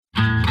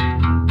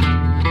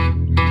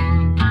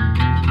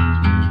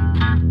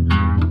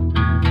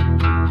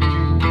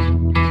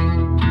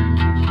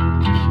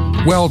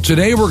Well,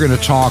 today we're going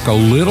to talk a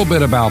little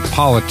bit about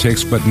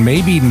politics, but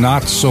maybe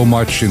not so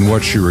much in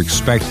what you're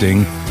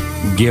expecting,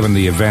 given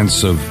the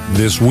events of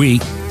this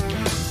week.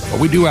 But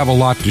we do have a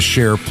lot to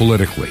share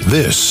politically.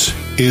 This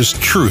is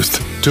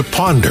Truth to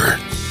Ponder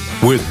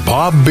with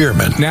Bob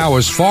Bierman. Now,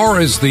 as far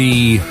as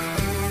the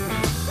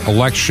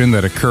election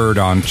that occurred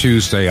on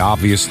Tuesday,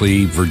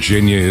 obviously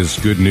Virginia is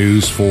good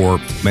news for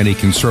many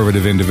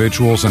conservative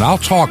individuals, and I'll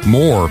talk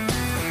more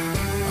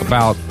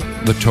about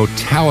the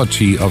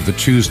totality of the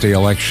Tuesday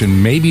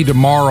election maybe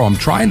tomorrow. I'm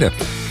trying to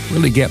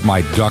really get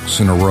my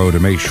ducks in a row to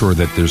make sure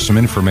that there's some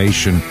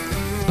information,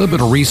 a little bit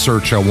of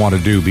research I want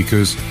to do,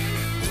 because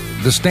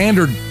the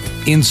standard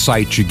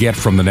insight you get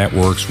from the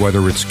networks,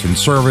 whether it's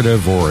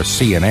conservative or a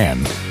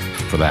CNN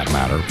for that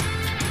matter,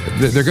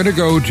 they're going to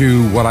go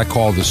to what I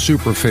call the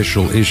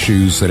superficial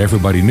issues that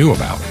everybody knew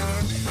about.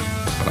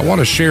 But I want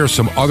to share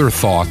some other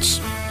thoughts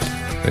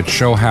that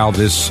show how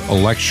this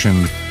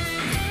election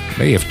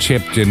may have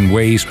tipped in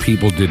ways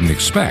people didn't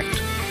expect.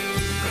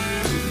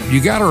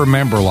 You got to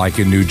remember, like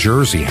in New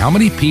Jersey, how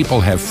many people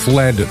have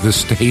fled the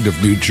state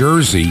of New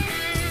Jersey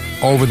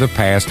over the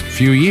past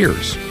few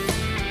years?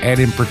 And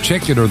in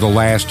particular, the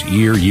last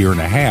year and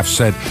a half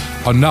said,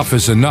 enough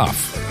is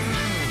enough.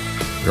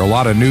 There are a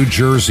lot of New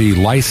Jersey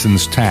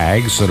license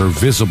tags that are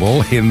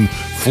visible in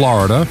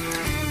Florida,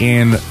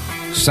 in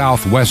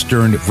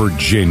southwestern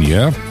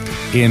Virginia,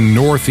 in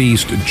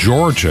northeast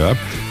Georgia,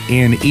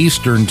 in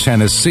eastern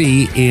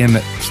Tennessee, in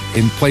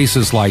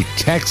places like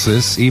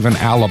Texas, even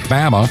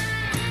Alabama.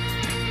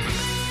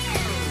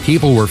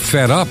 People were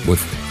fed up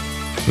with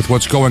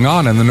what's going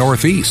on in the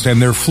Northeast,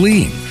 and they're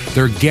fleeing.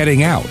 They're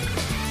getting out.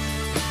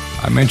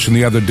 I mentioned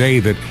the other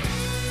day that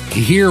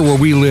here where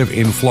we live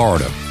in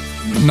Florida,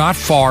 not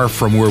far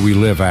from where we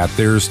live at,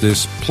 there's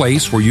this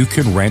place where you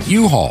can rent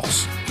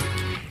U-Hauls.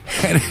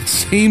 And it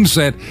seems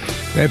that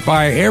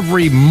by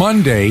every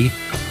Monday,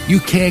 you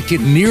can't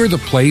get near the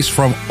place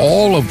from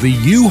all of the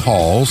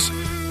U-Hauls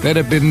that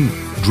have been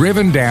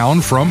driven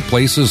down from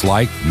places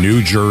like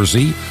New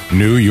Jersey,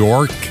 New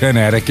York,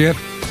 Connecticut,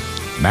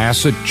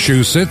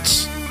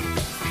 Massachusetts.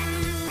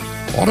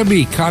 Ought to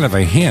be kind of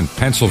a hint,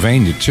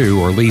 Pennsylvania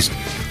too, or at least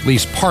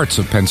parts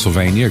of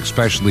Pennsylvania,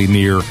 especially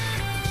near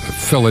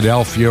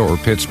Philadelphia or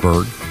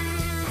Pittsburgh.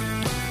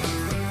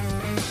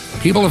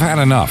 People have had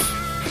enough.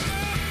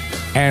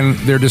 And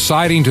they're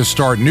deciding to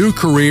start new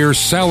careers,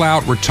 sell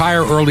out,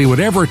 retire early,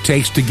 whatever it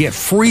takes to get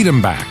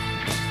freedom back.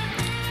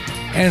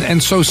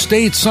 And so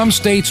some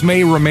states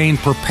may remain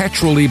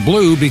perpetually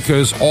blue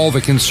because all the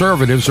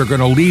conservatives are going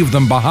to leave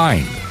them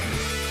behind.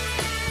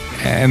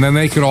 And then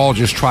they could all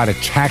just try to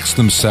tax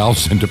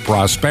themselves into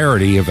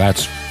prosperity if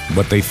that's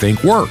what they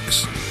think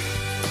works.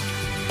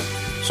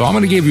 So I'm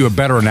going to give you a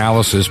better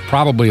analysis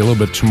probably a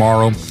little bit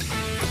tomorrow.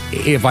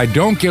 If I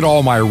don't get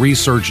all my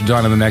research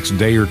done in the next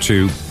day or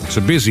two, it's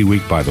a busy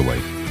week, by the way.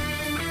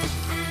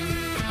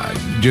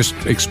 Just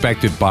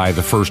expect it by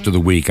the first of the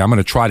week. I'm going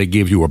to try to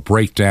give you a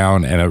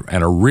breakdown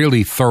and a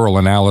really thorough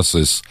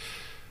analysis,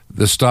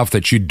 the stuff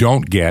that you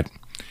don't get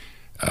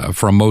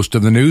from most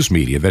of the news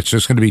media. That's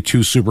just going to be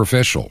too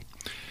superficial.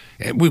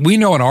 We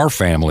know in our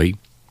family,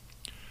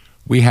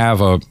 we have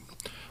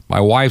my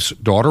wife's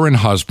daughter and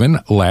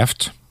husband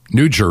left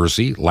New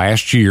Jersey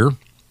last year.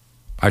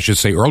 I should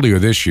say earlier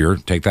this year,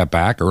 take that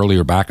back,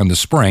 earlier back in the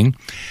spring.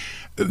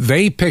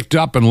 They picked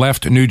up and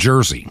left New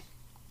Jersey.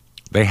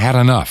 They had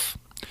enough.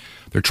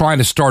 They're trying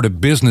to start a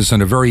business in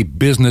a very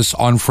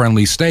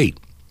business-unfriendly state.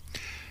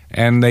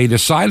 And they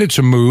decided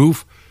to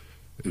move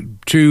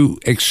to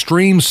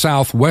extreme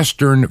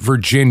southwestern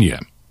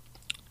Virginia.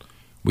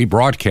 We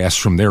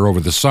broadcast from there over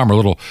the summer, a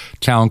little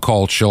town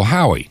called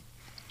Chilhowie.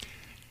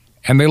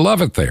 And they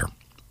love it there.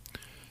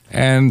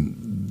 And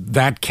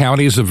that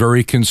county is a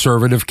very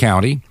conservative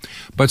county.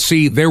 But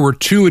see, there were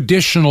 2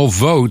 additional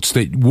votes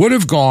that would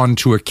have gone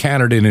to a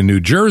candidate in New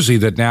Jersey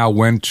that now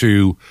went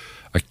to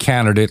a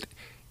candidate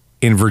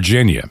in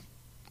Virginia.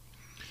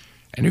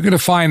 And you're going to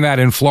find that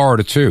in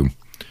Florida, too.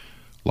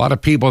 A lot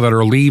of people that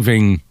are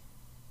leaving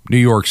New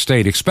York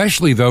State,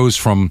 especially those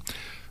from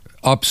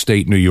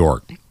upstate New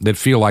York, that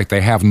feel like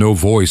they have no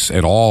voice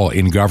at all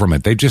in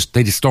government. They just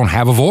don't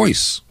have a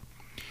voice.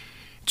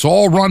 It's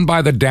all run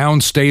by the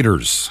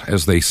downstaters,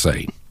 as they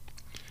say.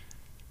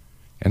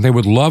 And they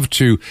would love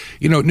to.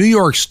 New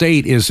York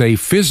State is a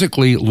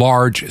physically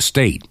large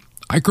state.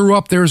 I grew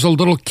up there as a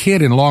little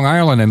kid in Long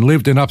Island and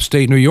lived in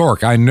upstate New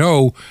York. I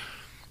know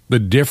the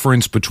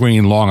difference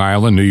between Long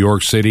Island, New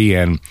York City,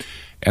 and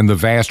the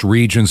vast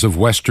regions of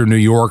western New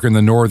York and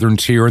the northern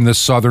tier and the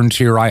southern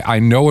tier. I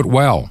know it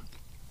well.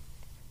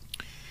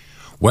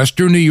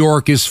 Western New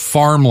York is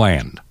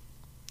farmland.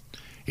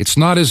 It's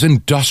not as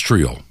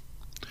industrial.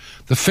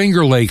 The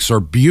Finger Lakes are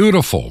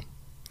beautiful.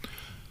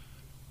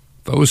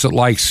 Those that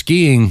like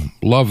skiing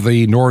love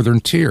the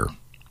northern tier.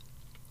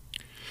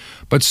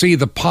 But see,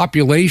 the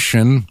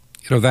population,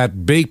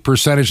 that big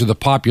percentage of the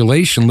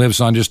population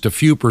lives on just a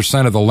few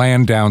percent of the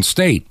land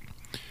downstate.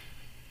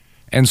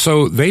 And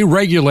so they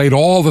regulate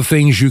all the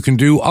things you can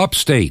do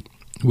upstate,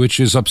 which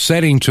is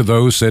upsetting to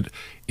those that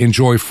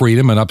enjoy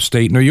freedom in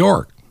upstate New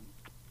York.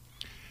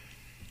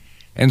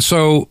 And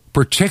so,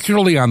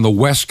 particularly on the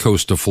west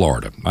coast of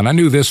Florida, and I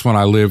knew this when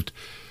I lived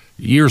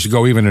years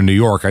ago, even in New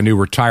York, I knew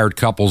retired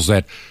couples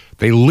that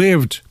they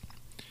lived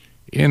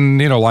in,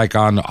 like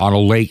on a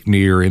lake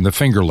in the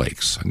Finger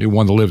Lakes. I knew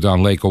one that lived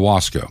on Lake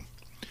Owasco.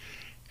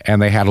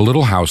 And they had a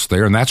little house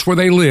there, and that's where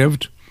they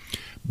lived,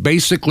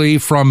 basically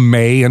from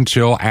May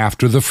until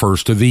after the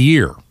first of the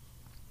year.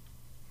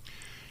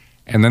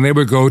 And then they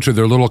would go to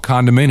their little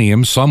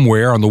condominium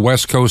somewhere on the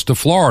west coast of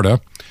Florida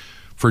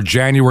for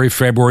January,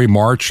 February,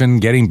 March,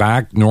 and getting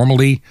back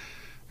normally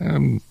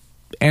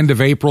end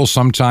of April,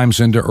 sometimes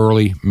into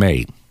early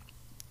May.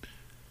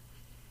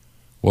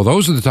 Well,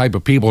 those are the type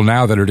of people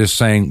now that are just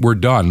saying, we're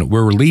done.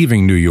 We're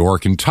leaving New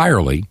York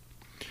entirely.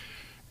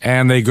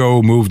 And they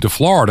go move to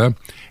Florida,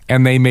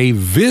 and they may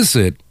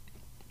visit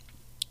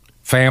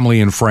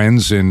family and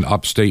friends in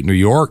upstate New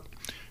York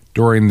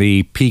during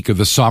the peak of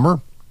the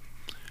summer.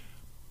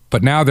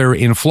 But now they're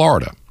in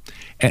Florida.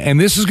 And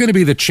this is going to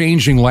be the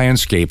changing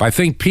landscape. I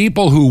think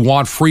people who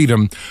want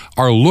freedom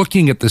are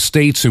looking at the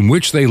states in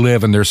which they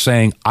live and they're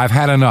saying, I've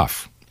had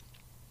enough.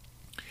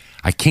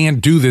 I can't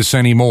do this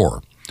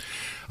anymore.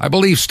 I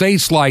believe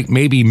states like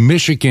maybe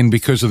Michigan,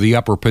 because of the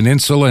Upper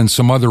Peninsula and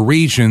some other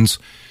regions,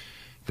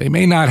 they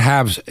may not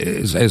have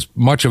as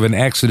much of an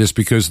exodus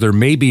because there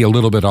may be a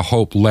little bit of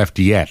hope left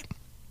yet.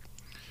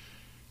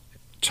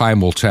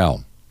 Time will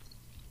tell.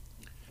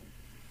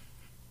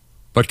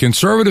 But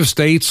conservative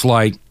states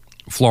like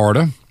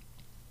Florida,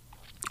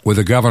 with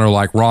a governor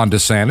like Ron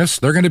DeSantis,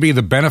 they're going to be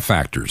the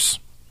benefactors.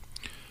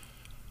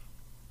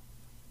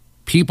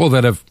 People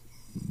that have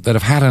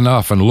had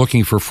enough and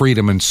looking for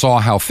freedom and saw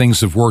how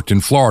things have worked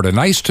in Florida.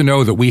 Nice to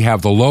know that we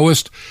have the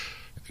lowest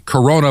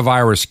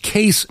coronavirus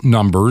case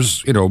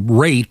numbers,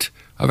 rate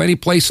of any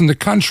place in the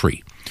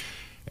country.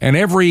 And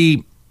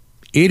every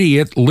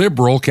idiot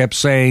liberal kept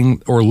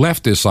saying, or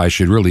leftist, I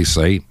should really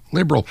say,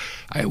 liberal,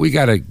 we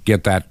got to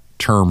get that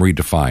term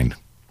redefined.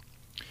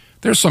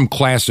 There's some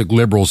classic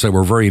liberals that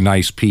were very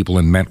nice people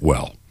and meant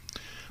well.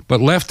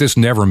 But leftists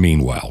never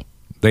mean well.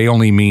 They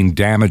only mean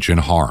damage and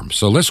harm.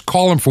 So let's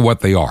call them for what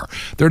they are.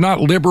 They're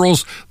not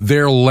liberals,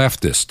 they're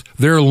leftist.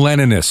 They're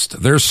Leninist.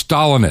 They're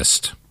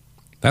Stalinist.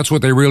 That's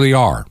what they really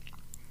are.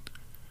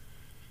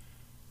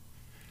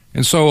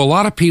 And so a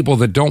lot of people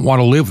that don't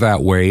want to live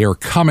that way are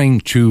coming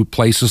to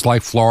places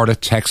like Florida,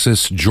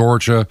 Texas,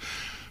 Georgia,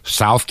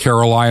 South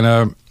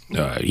Carolina,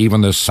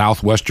 even the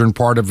southwestern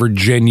part of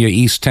Virginia,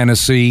 East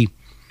Tennessee.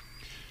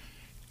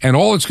 And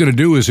all it's going to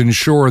do is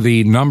ensure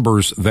the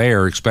numbers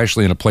there,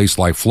 especially in a place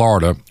like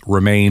Florida,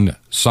 remain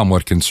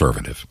somewhat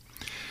conservative.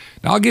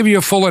 Now, I'll give you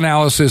a full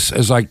analysis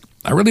as I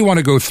really want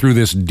to go through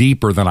this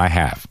deeper than I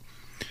have,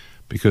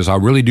 because I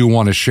really do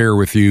want to share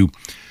with you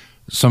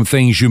some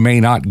things you may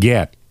not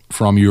get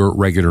from your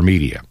regular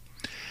media.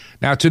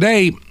 Now,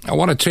 today, I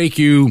want to take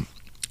you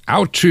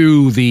out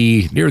to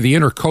near the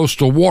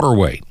Intercoastal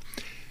Waterway.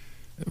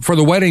 For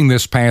the wedding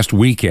this past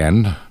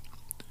weekend,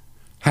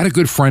 had a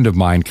good friend of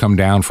mine come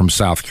down from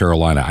South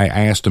Carolina. I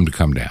asked him to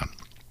come down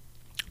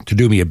to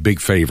do me a big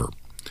favor.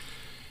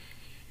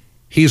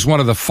 He's one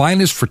of the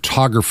finest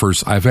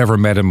photographers I've ever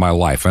met in my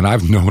life, and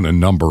I've known a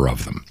number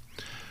of them.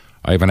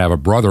 I even have a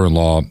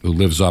brother-in-law who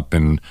lives up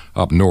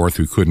north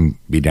who couldn't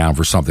be down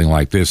for something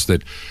like this,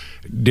 that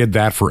did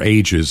that for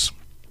ages.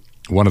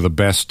 One of the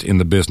best in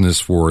the business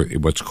for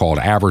what's called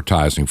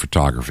advertising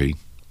photography.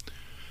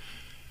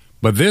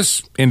 But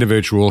this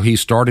individual, he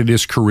started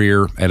his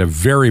career at a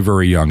very,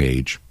 very young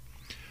age.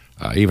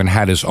 Even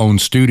had his own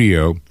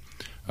studio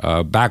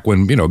back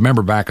when,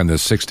 remember back in the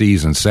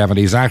 60s and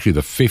 70s, actually the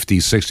 50s,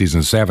 60s,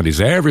 and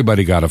 70s,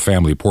 everybody got a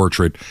family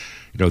portrait.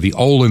 The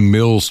Olin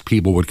Mills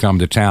people would come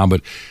to town,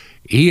 but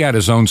he had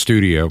his own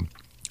studio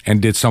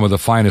and did some of the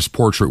finest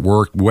portrait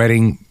work,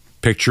 wedding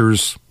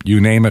pictures, you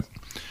name it.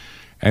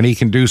 And he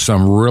can do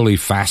some really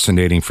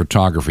fascinating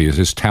photography.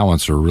 His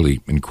talents are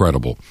really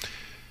incredible.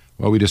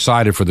 Well, we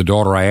decided for the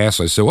daughter I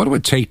said, what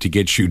would it take to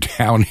get you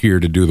down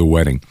here to do the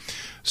wedding?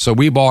 So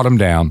we bought him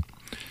down.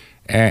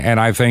 And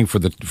I think for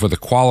the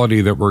quality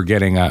that we're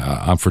getting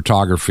on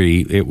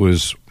photography, it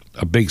was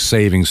a big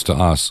savings to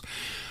us.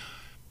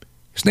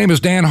 His name is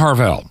Dan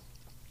Harvell.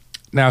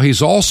 Now,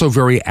 he's also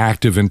very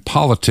active in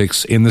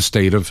politics in the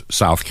state of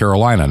South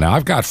Carolina. Now,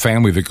 I've got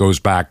family that goes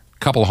back a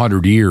couple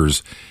hundred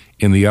years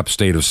in the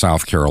upstate of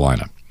South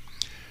Carolina.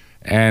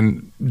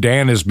 And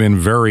Dan has been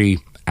very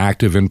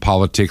active in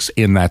politics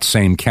in that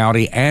same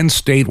county and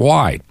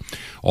statewide.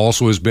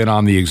 Also has been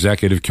on the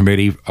executive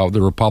committee of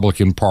the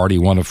Republican Party,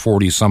 one of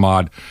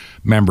 40-some-odd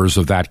members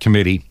of that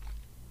committee,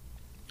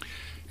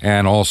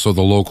 and also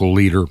the local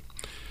leader.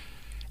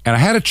 And I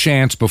had a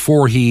chance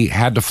before he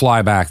had to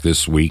fly back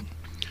this week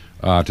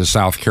to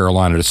South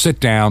Carolina to sit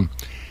down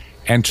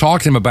and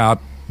talk to him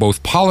about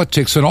both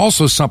politics and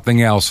also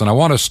something else. And I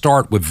want to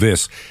start with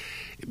this.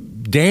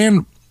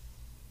 Dan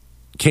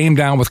came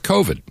down with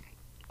COVID.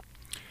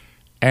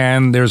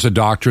 And there's a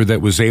doctor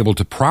that was able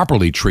to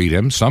properly treat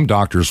him. Some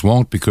doctors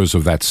won't because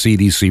of that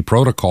CDC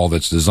protocol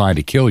that's designed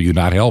to kill you,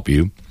 not help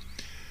you.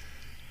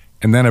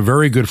 And then a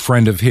very good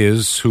friend of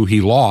his who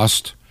he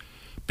lost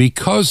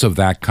because of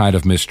that kind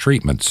of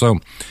mistreatment. So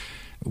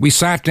we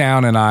sat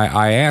down and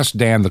I asked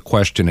Dan the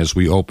question as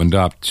we opened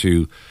up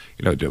to,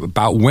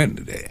 about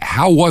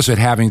how was it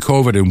having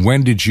COVID and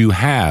when did you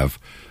have,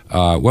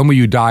 when were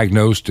you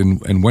diagnosed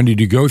and when did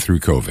you go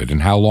through COVID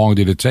and how long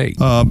did it take?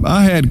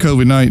 I had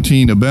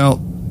COVID-19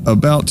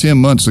 about 10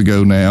 months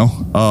ago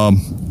now.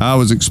 I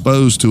was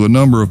exposed to a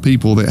number of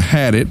people that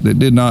had it that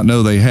did not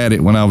know they had it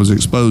when I was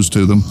exposed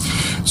to them.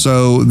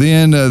 So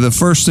then the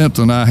first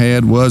symptom I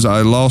had was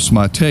I lost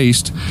my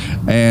taste,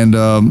 and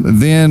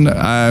then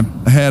I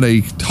had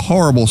a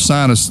horrible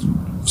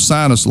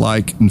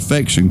sinus-like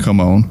infection come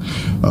on.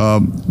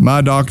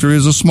 My doctor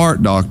is a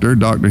smart doctor,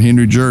 Dr.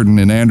 Henry Jordan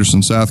in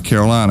Anderson, South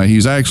Carolina.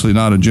 He's actually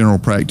not a general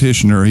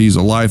practitioner. He's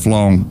a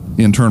lifelong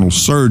internal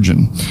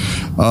surgeon.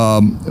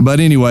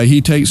 But anyway,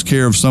 he takes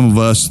care of some of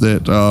us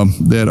that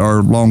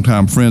are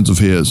longtime friends of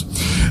his.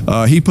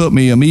 He put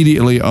me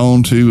immediately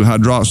on to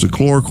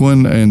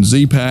hydroxychloroquine and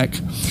Z-Pak,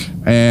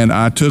 and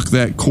I took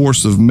that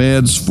course of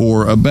meds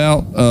for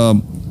about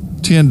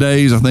 10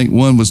 days. I think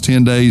one was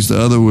 10 days, the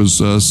other was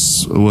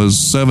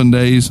 7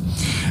 days,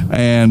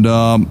 and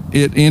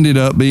it ended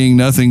up being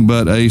nothing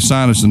but a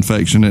sinus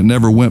infection. It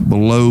never went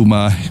below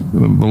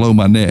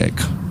my neck.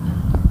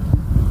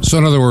 So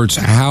in other words,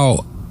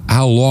 how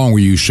long were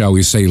you, shall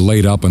we say,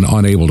 laid up and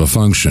unable to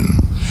function?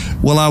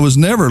 Well, I was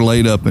never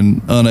laid up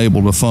and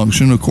unable to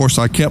function. Of course,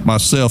 I kept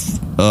myself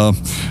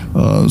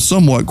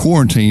somewhat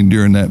quarantined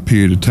during that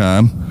period of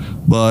time,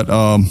 but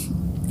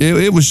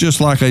it was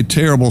just like a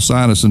terrible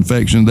sinus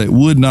infection that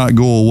would not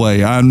go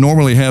away. I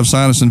normally have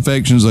sinus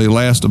infections. They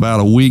last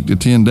about a week to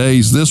 10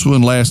 days. This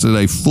one lasted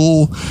a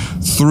full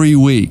 3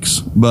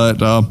 weeks.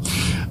 But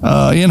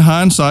in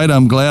hindsight,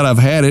 I'm glad I've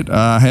had it.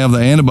 I have the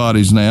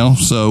antibodies now.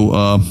 So,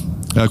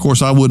 of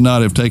course, I would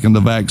not have taken the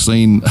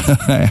vaccine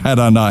had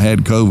I not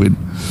had COVID.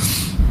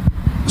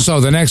 So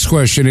the next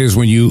question is,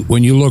 when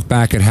you look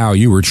back at how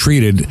you were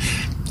treated,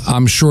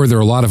 I'm sure there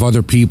are a lot of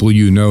other people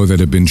that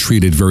have been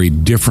treated very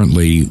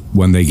differently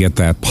when they get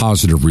that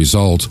positive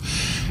result,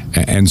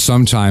 and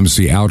sometimes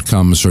the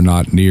outcomes are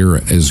not near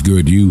as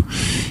good. You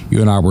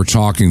and I were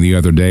talking the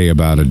other day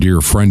about a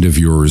dear friend of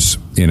yours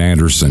in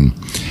Anderson,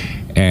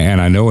 and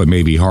I know it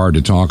may be hard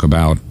to talk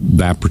about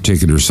that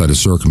particular set of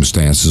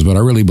circumstances, but I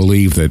really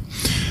believe that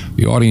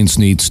the audience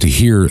needs to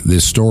hear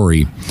this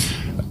story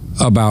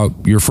about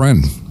your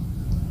friend.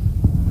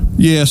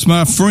 Yes,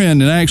 my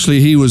friend, and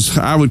actually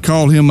I would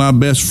call him my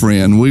best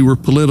friend. We were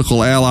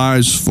political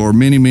allies for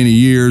many, many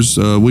years.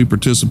 We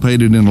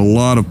participated in a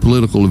lot of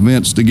political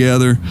events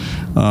together.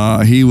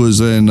 He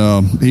was an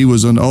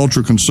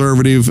ultra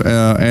conservative,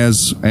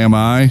 as am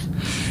I.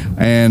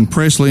 And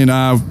Presley and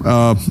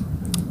I,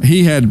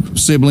 he had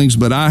siblings,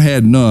 but I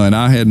had none.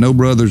 I had no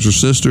brothers or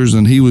sisters,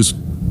 and he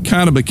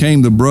kind of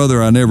became the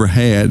brother I never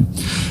had.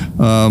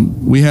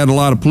 We had a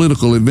lot of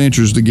political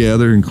adventures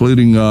together,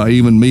 including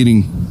even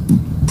meeting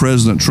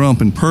President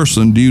Trump in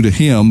person due to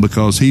him,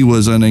 because he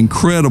was an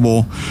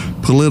incredible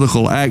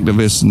political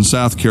activist in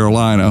South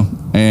Carolina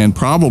and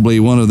probably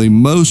one of the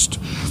most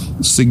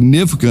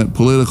significant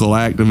political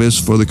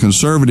activists for the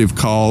conservative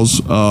cause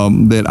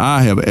that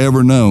I have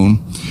ever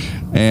known.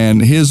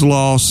 And his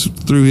loss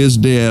through his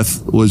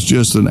death was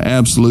just an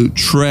absolute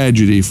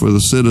tragedy for the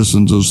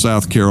citizens of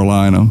South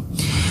Carolina.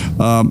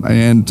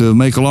 And to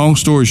make a long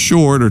story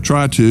short, or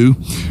try to,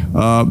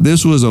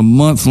 this was a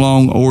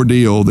month-long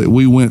ordeal that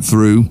we went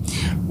through.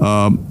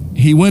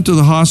 He went to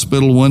the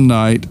hospital one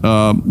night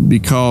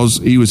because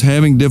he was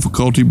having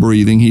difficulty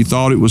breathing. He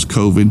thought it was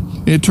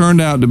COVID. It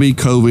turned out to be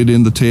COVID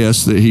in the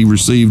test that he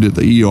received at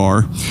the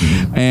ER.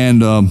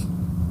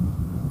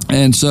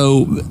 And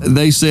so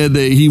they said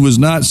that he was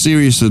not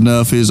serious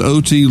enough. His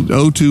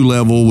O2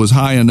 level was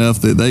high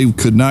enough that they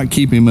could not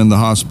keep him in the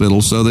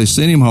hospital. So they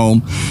sent him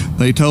home.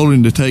 They told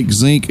him to take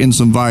zinc and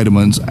some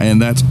vitamins,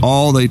 and that's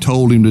all they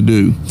told him to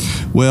do.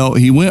 Well,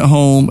 he went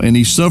home and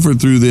he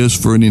suffered through this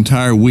for an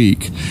entire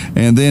week,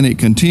 and then it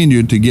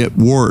continued to get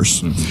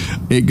worse.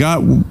 It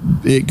got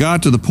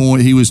to the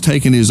point he was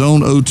taking his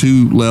own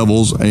O2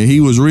 levels, and he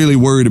was really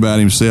worried about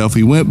himself.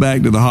 He went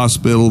back to the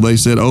hospital. They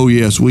said, "Oh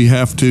yes, we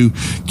have to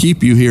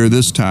keep you here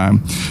this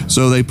time."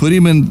 So they put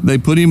him in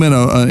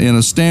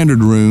a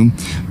standard room.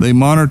 They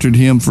monitored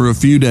him for a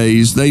few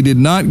days. They did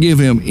not give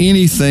him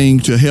anything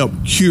to help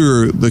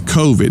cure the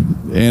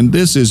COVID, and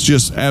this is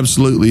just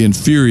absolutely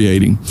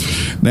infuriating.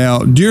 Now,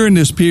 during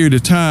this period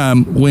of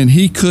time when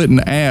he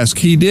couldn't ask,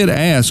 he did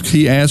ask.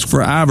 He asked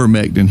for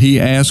ivermectin. He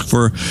asked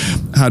for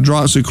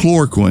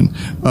hydroxychloroquine.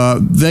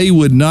 They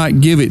would not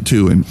give it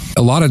to him.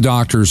 A lot of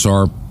doctors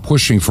are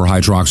pushing for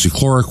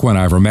hydroxychloroquine,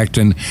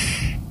 ivermectin,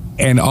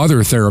 and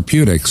other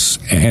therapeutics,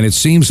 and it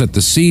seems that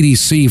the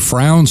CDC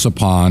frowns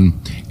upon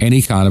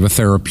any kind of a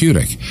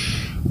therapeutic.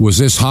 Was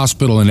this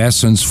hospital, in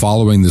essence,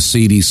 following the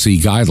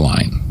CDC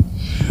guideline?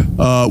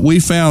 We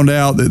found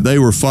out that they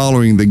were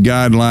following the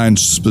guidelines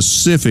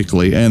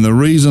specifically, and the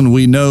reason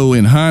we know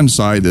in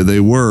hindsight that they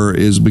were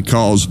is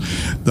because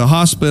the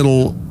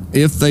hospital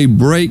if they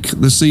break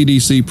the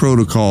CDC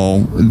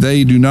protocol,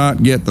 they do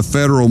not get the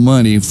federal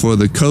money for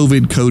the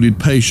COVID-coded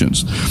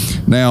patients.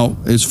 Now,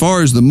 as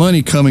far as the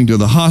money coming to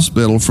the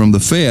hospital from the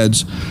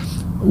feds,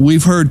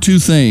 we've heard two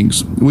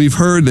things. We've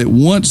heard that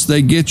once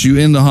they get you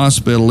in the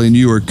hospital and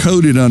you are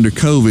coded under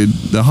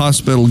COVID, the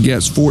hospital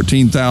gets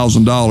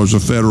 $14,000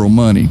 of federal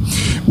money.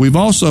 We've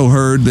also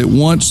heard that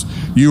once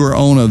you are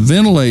on a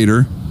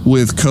ventilator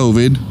with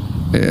COVID,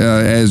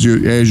 as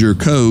your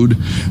code,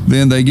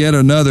 then they get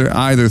another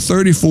either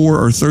 $34,000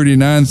 or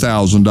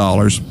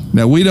 $39,000.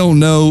 Now, we don't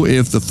know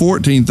if the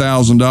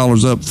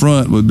 $14,000 up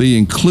front would be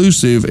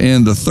inclusive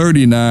in the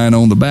 $39,000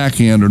 on the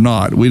back end or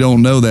not. We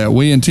don't know that.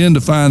 We intend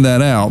to find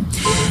that out,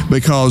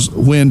 because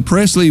when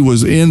Presley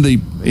was in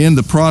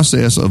the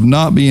process of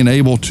not being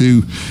able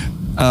to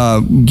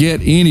get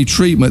any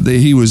treatment that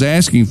he was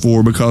asking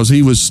for, because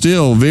he was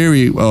still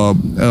very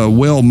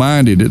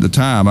well-minded at the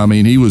time. I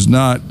mean, he was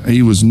not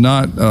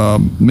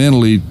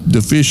mentally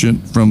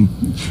deficient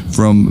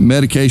from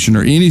medication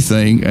or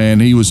anything,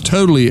 and he was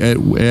totally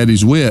at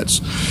his wits.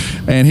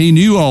 And he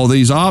knew all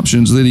these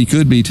options that he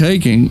could be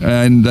taking,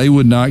 and they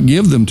would not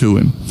give them to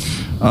him.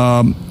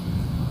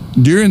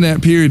 During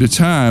that period of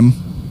time,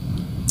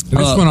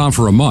 this went on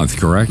for a month,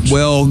 correct?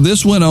 Well,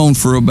 this went on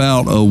for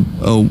about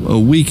a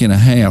week and a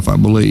half, I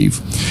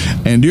believe.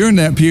 And during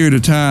that period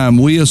of time,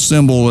 we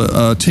assembled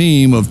a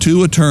team of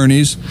 2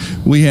 attorneys.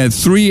 We had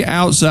 3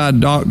 outside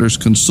doctors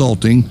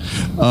consulting.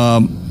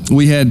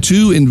 We had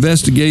 2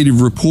 investigative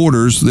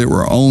reporters that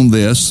were on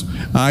this.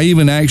 I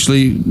even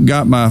actually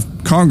got my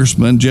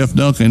congressman, Jeff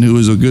Duncan, who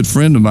is a good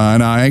friend of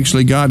mine, I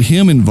actually got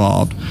him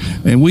involved.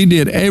 And we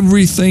did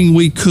everything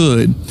we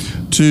could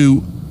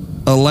to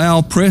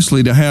allow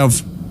Presley to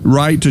have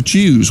right to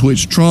choose,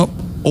 which Trump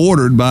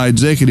ordered by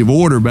executive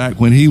order back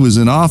when he was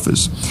in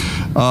office.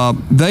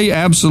 They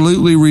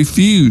absolutely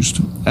refused.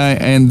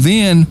 And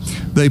then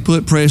they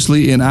put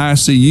Presley in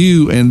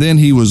ICU, and then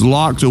he was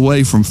locked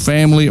away from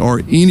family or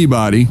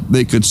anybody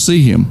that could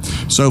see him.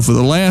 So for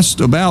the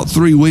last about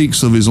 3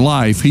 weeks of his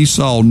life, he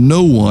saw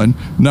no one,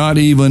 not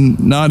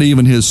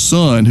even his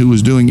son, who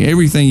was doing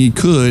everything he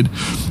could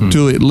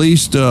to at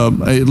least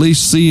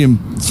see him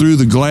through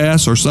the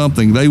glass or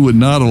something. They would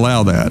not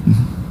allow that.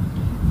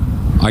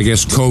 I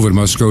guess COVID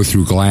must go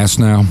through glass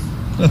now.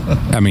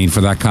 I mean, for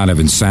that kind of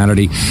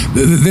insanity.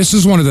 This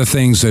is one of the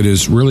things that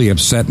has really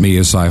upset me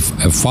as I've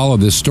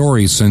followed this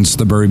story since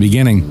the very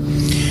beginning,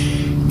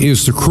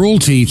 is the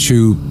cruelty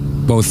to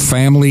both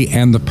family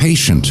and the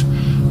patient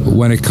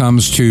when it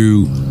comes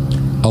to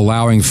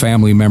allowing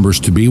family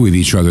members to be with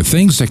each other.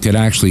 Things that could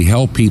actually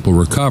help people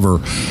recover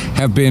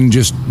have been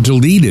just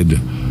deleted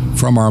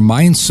from our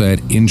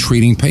mindset in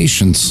treating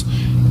patients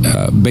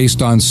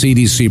based on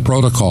CDC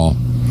protocol.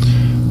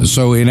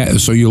 So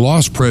you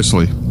lost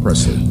Presley.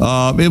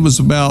 It was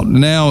about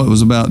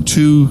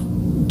two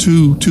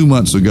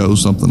months ago,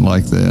 something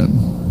like that.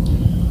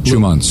 2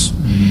 months.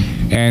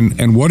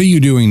 And what are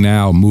you doing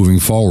now moving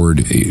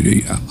forward?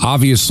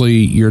 Obviously,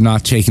 you're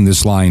not taking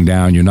this lying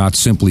down. You're not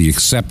simply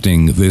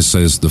accepting this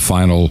as the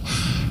final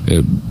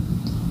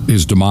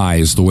his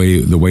demise, the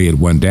way it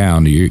went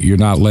down. You're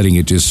not letting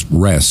it just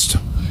rest.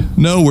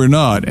 No, we're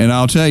not. And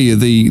I'll tell you,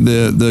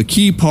 the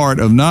key part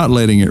of not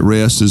letting it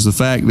rest is the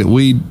fact that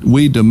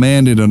we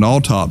demanded an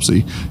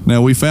autopsy.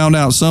 Now, we found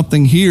out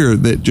something here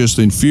that just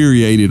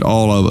infuriated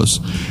all of us.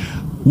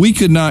 We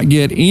could not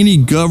get any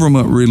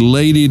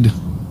government-related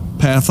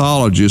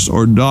pathologist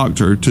or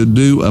doctor to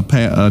do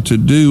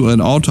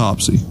an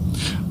autopsy.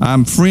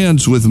 I'm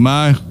friends with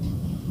my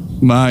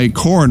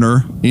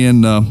coroner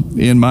in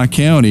my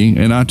county,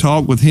 and I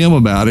talked with him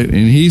about it,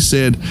 and he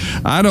said,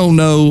 I don't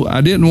know,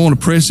 I didn't want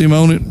to press him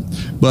on it,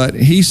 but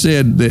he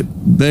said that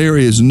there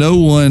is no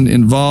one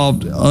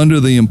involved under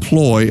the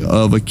employ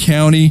of a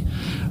county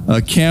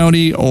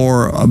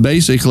or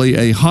basically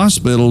a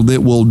hospital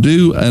that will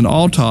do an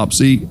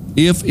autopsy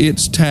if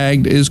it's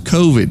tagged as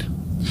COVID.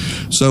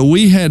 So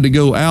we had to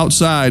go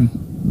outside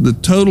the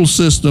total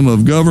system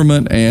of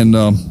government and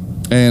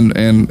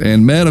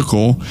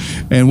medical,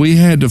 and we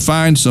had to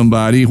find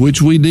somebody,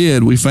 which we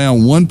did. We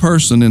found one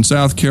person in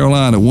South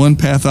Carolina, one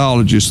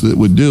pathologist that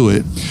would do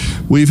it.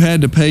 We've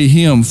had to pay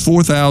him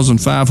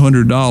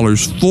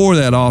 $4,500 for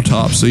that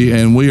autopsy,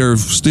 and we are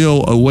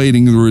still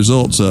awaiting the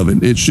results of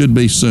it. It should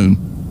be soon.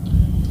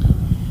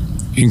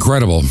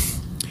 Incredible.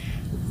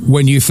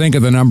 When you think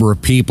of the number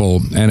of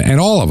people, and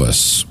all of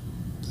us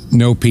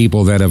know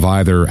people that have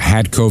either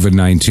had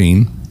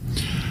COVID-19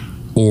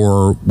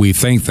 or we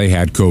think they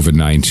had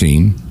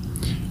COVID-19.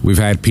 We've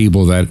had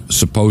people that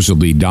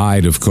supposedly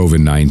died of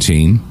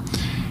COVID-19.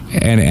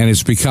 And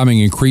it's becoming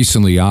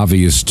increasingly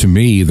obvious to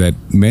me that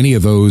many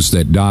of those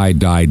that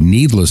died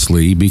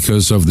needlessly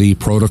because of the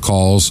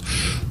protocols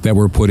that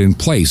were put in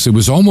place. It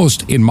was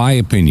almost, in my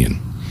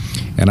opinion,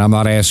 and I'm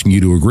not asking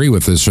you to agree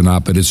with this or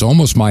not, but it's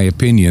almost my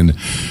opinion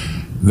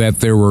that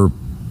there were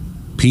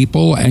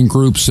people and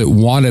groups that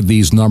wanted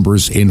these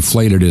numbers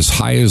inflated as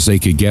high as they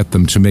could get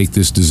them to make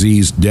this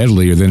disease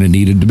deadlier than it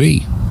needed to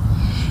be.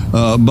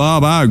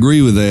 Bob, I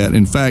agree with that.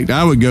 In fact,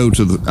 I would go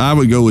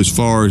as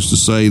far as to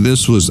say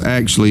this was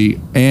actually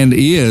and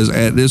is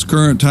at this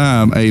current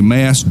time a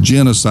mass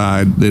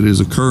genocide that is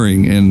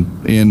occurring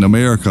in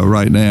America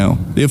right now,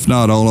 if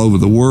not all over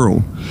the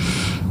world.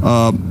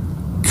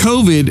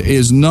 COVID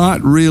is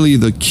not really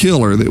the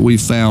killer that we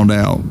found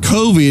out.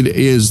 COVID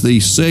is the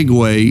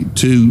segue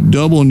to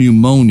double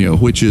pneumonia,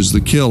 which is the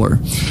killer.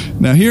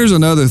 Now, here's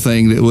another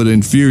thing that would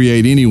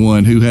infuriate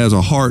anyone who has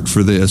a heart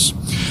for this.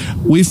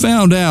 We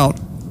found out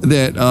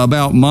that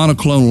about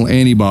monoclonal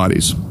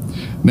antibodies.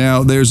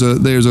 Now, there's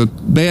a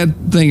bad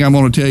thing I'm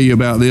going to tell you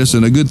about this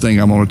and a good thing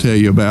I'm going to tell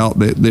you about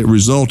that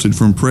resulted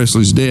from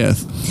Presley's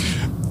death.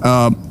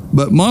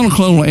 But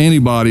monoclonal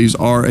antibodies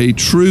are a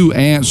true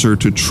answer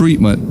to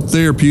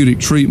therapeutic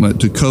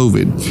treatment to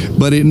COVID.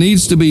 But it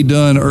needs to be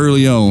done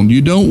early on.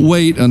 You don't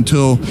wait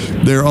until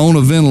they're on a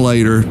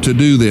ventilator to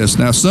do this.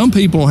 Now, some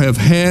people have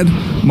had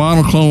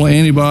monoclonal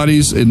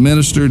antibodies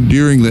administered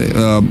during the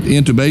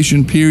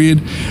intubation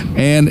period,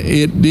 and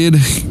it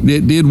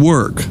did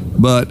work.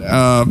 But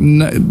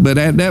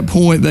at that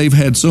point, they've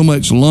had so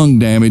much lung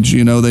damage,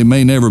 they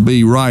may never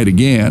be right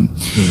again.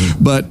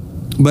 Mm-hmm.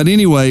 But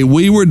anyway,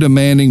 we were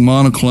demanding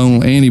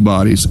monoclonal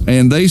antibodies,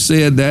 and they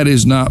said that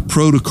is not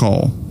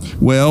protocol.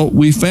 Well,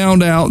 we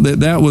found out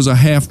that was a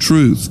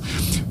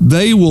half-truth.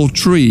 They will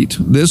treat,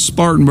 this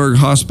Spartanburg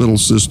hospital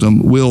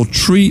system will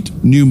treat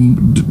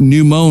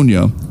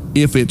pneumonia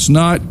if it's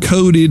not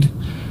coded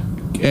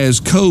as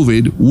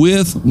COVID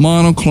with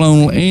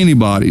monoclonal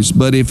antibodies.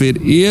 But if it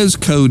is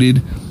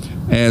coded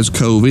as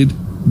COVID,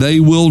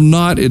 they will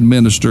not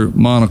administer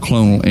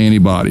monoclonal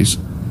antibodies.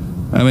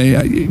 I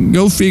mean,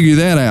 go figure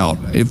that out.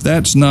 If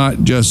that's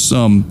not just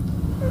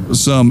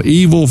some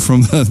evil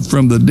from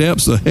the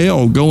depths of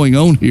hell going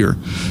on here,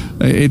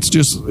 it's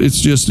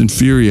just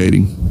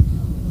infuriating.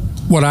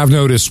 What I've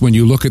noticed when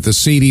you look at the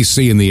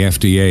CDC and the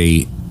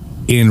FDA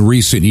in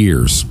recent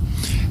years,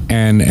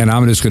 and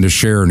I'm just going to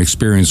share an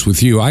experience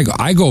with you.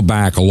 I go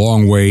back a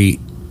long way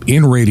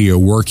in radio,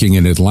 working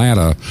in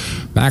Atlanta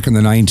back in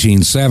the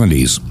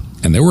 1970s,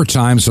 and there were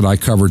times that I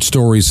covered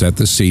stories at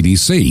the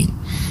CDC.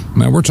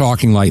 Now, we're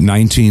talking like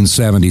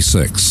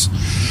 1976.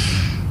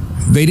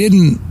 They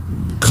didn't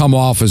come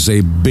off as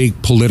a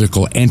big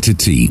political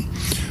entity,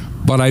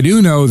 but I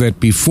do know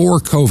that before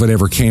COVID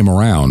ever came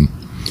around,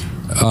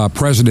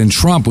 President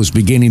Trump was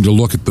beginning to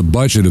look at the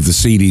budget of the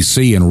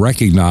CDC and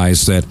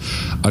recognize that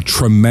a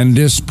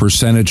tremendous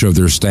percentage of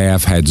their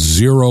staff had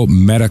zero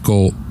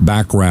medical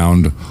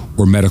background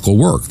or medical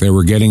work. They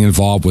were getting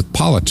involved with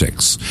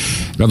politics.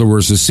 In other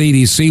words, the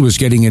CDC was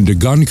getting into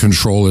gun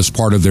control as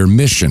part of their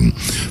mission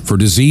for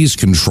disease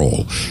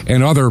control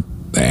and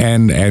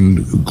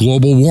and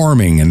global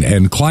warming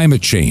and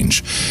climate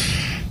change.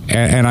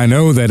 And I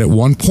know that at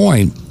one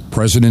point,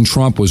 President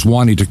Trump was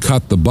wanting to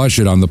cut the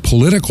budget on the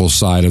political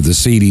side of the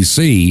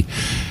CDC,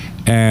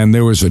 and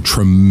there was a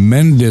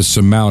tremendous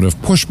amount of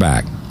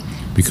pushback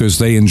because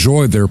they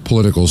enjoyed their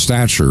political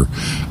stature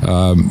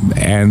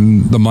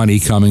and the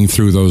money coming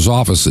through those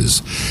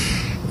offices.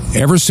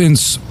 Ever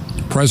since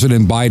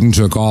President Biden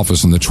took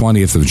office on the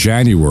 20th of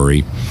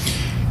January,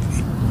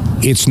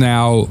 it's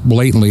now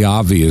blatantly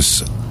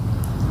obvious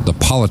the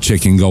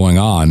politicking going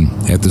on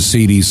at the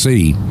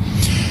CDC.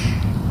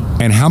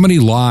 And how many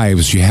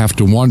lives, you have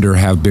to wonder,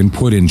 have been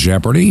put in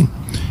jeopardy,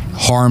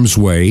 harm's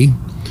way,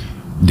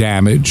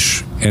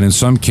 damage, and in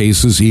some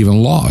cases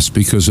even lost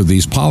because of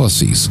these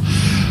policies.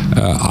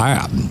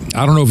 I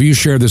don't know if you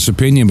share this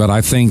opinion, but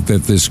I think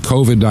that this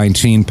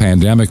COVID-19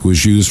 pandemic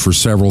was used for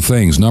several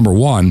things. Number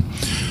one,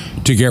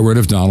 to get rid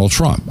of Donald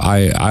Trump.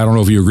 I don't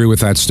know if you agree with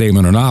that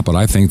statement or not, but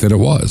I think that it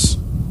was.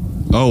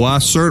 Oh, I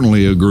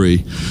certainly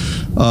agree.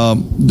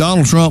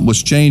 Donald Trump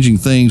was changing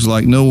things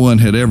like no one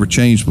had ever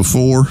changed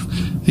before.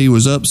 He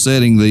was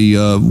upsetting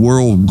the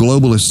world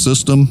globalist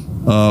system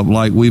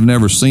like we've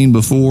never seen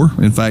before.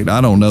 In fact,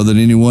 I don't know that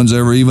anyone's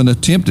ever even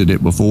attempted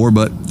it before,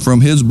 but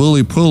from his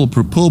bully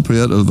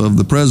pulpit of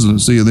the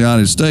presidency of the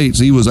United States,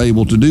 he was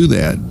able to do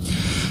that.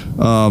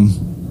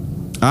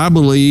 I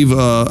believe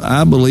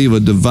a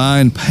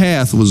divine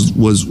path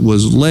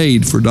was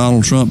laid for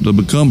Donald Trump to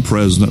become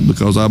president,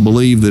 because I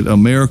believe that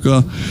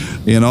America,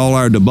 in all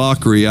our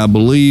debauchery, I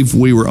believe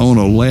we were on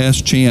a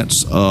last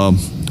chance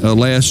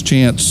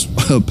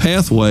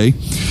pathway.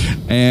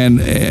 And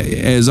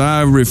as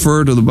I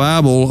refer to the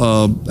Bible,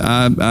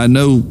 I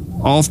know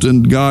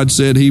often God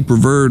said He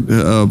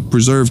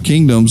preserved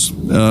kingdoms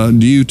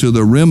due to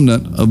the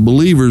remnant of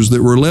believers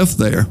that were left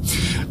there.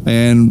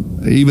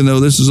 And even though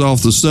this is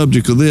off the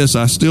subject of this,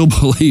 I still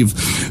believe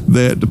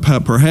that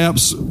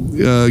perhaps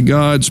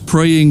God's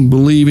praying,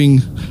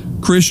 believing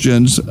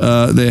Christians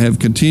that have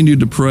continued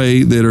to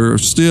pray, that are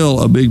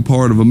still a big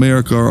part of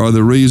America, are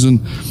the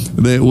reason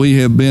that we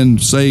have been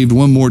saved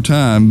one more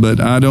time. But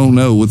I don't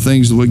know, with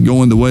things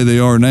going the way they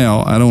are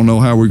now, I don't know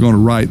how we're going to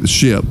right the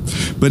ship.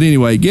 But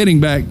anyway, getting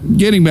back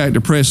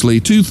to Presley,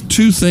 two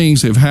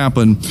things have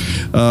happened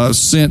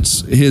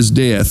since his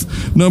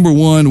death. Number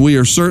one, we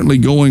are certainly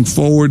going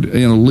forward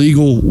in a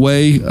legal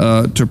way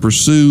to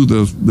pursue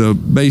the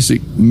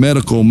basic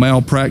medical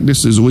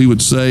malpractice, as we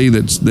would say,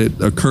 that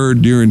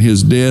occurred during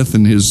his death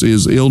and his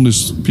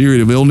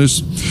period of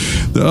illness.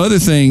 The other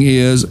thing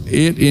is,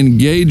 it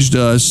engaged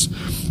us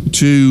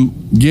to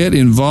get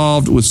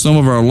involved with some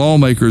of our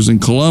lawmakers in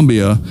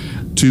Columbia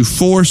to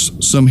force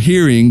some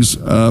hearings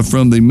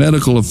from the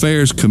Medical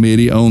Affairs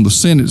Committee on the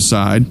Senate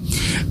side,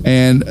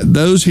 and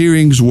those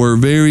hearings were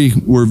very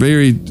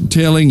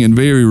telling and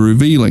very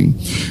revealing.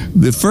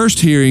 The first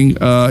hearing,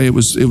 it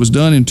was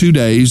done in 2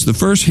 days. The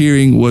first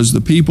hearing was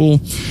the people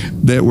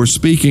that were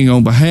speaking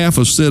on behalf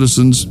of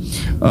citizens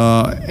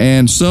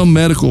and some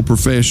medical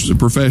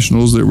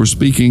professionals that were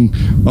speaking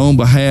on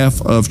behalf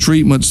of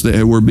treatments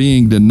that were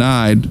being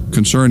denied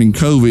concerning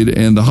COVID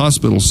and the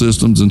hospital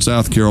systems in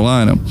South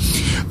Carolina.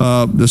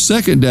 The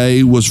second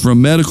day was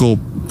from medical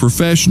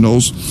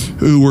professionals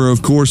who were,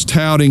 of course,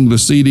 touting the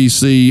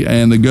CDC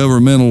and the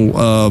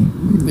governmental,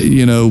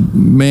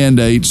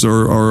 mandates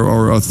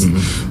or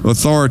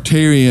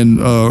authoritarian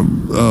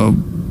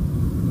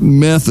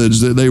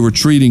methods that they were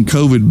treating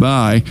COVID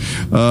by,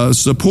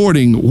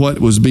 supporting what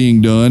was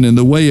being done and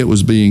the way it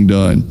was being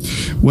done.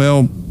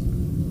 Well,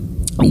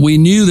 we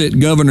knew that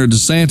Governor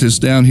DeSantis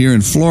down here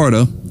in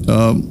Florida,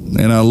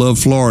 and I love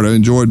Florida,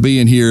 enjoyed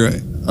being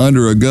here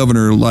under a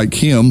governor like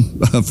him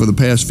for the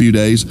past few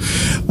days.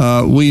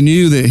 We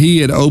knew that he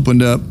had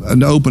opened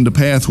a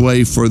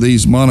pathway for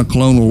these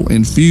monoclonal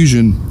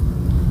infusion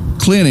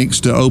clinics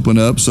to open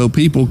up so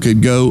people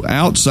could go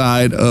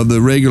outside of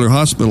the regular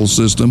hospital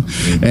system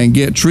and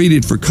get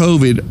treated for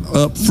COVID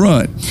up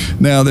front.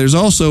 Now, there's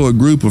also a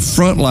group of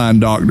frontline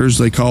doctors,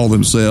 they call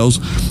themselves,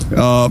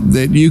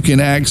 that you can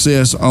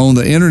access on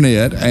the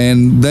internet,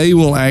 and they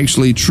will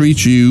actually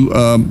treat you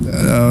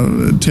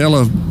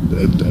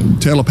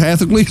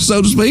telepathically,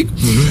 so to speak,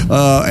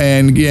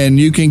 and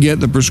you can get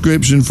the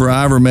prescription for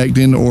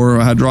ivermectin or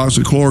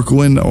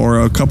hydroxychloroquine or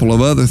a couple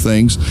of other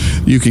things.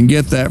 You can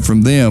get that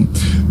from them.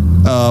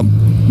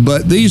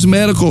 But these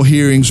medical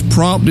hearings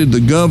prompted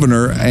the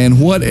governor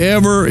and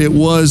whatever it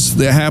was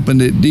that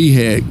happened at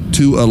DHEC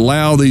to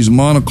allow these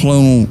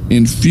monoclonal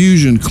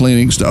infusion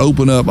clinics to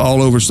open up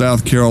all over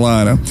South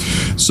Carolina.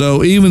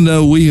 So even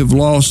though we have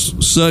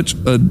lost such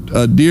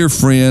a dear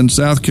friend,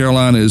 South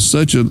Carolina is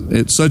such a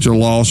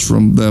loss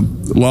from the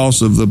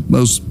loss of the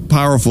most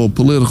powerful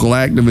political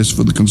activist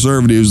for the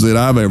conservatives that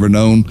I've ever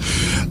known.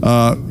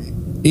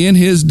 In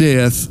his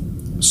death,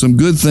 some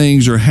good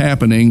things are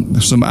happening,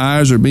 some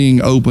eyes are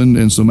being opened,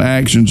 and some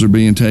actions are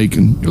being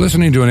taken. You're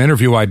listening to an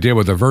interview I did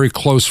with a very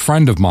close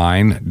friend of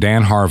mine,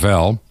 Dan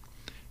Harvell.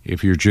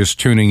 If you're just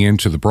tuning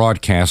into the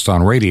broadcast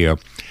on radio,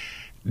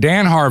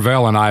 Dan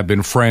Harvell and I have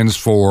been friends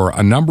for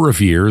a number of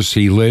years.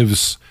 He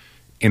lives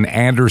in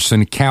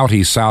Anderson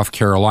County, South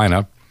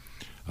Carolina,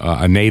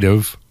 a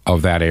native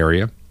of that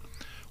area.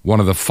 One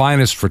of the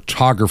finest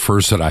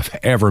photographers that I've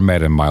ever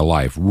met in my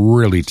life,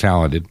 really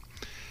talented.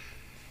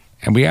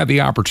 And we had the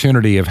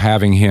opportunity of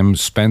having him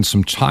spend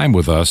some time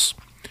with us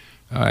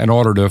in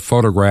order to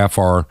photograph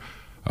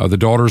the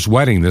daughter's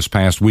wedding this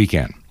past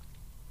weekend.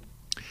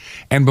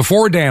 And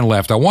before Dan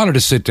left, I wanted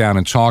to sit down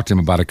and talk to him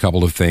about a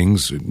couple of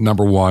things.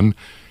 Number one,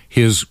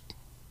 his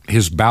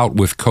bout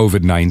with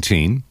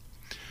COVID-19,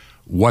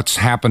 what's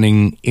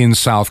happening in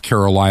South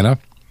Carolina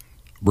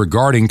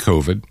regarding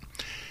COVID,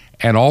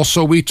 and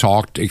also we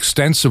talked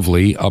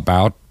extensively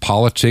about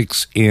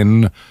politics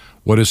in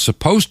what is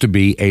supposed to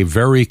be a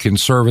very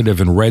conservative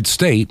and red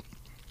state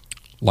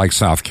like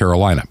South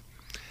Carolina.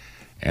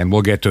 And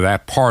we'll get to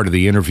that part of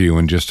the interview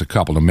in just a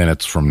couple of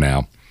minutes from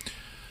now.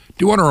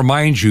 Do want to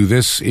remind you,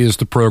 this is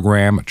the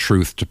program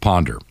Truth to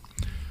Ponder.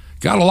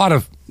 Got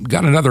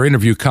another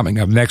interview coming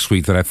up next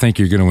week that I think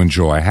you're going to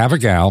enjoy. I have a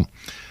gal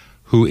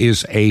who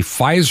is a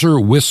Pfizer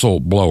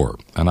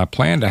whistleblower, and I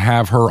plan to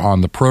have her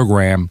on the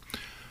program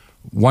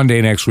one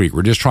day next week.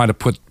 We're just trying to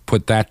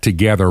put that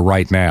together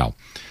right now,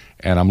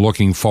 and I'm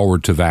looking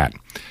forward to that.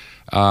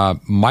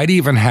 Might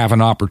even have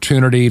an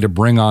opportunity to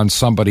bring on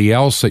somebody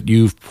else that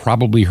you've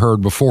probably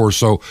heard before.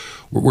 So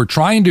we're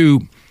trying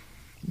to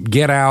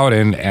get out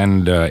and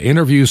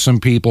interview some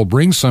people,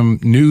 bring some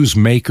news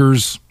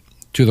makers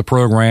to the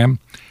program,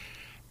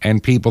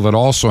 and people that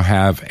also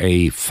have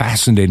a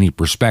fascinating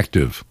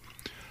perspective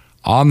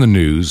on the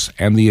news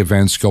and the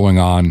events going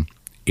on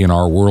in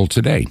our world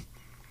today.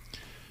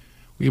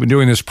 We've been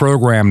doing this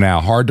program now.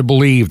 Hard to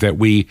believe that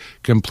we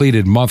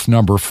completed month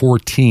number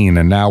 14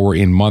 and now we're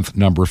in month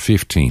number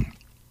 15.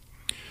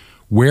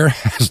 Where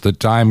has the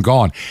time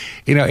gone?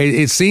 You know,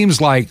 it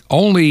seems like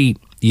only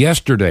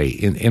yesterday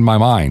in my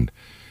mind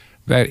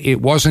that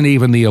it wasn't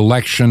even the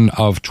election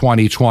of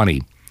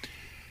 2020.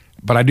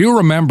 But I do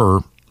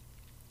remember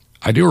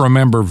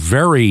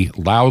very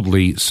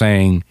loudly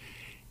saying,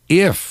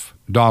 if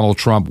Donald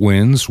Trump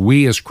wins,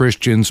 we as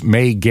Christians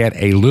may get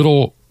a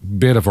little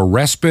bit of a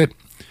respite,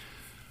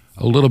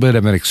 a little bit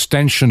of an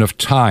extension of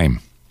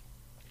time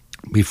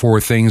before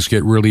things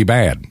get really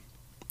bad.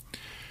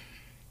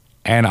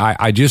 And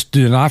I just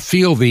do not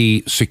feel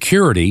the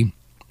security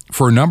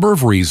for a number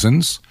of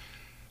reasons.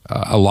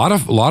 A lot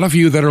of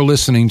you that are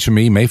listening to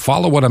me may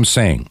follow what I'm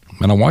saying,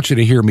 and I want you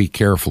to hear me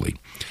carefully.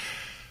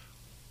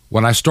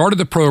 When I started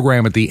the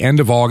program at the end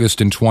of August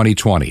in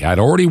 2020, I'd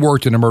already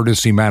worked in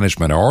emergency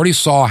management. I already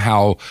saw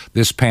how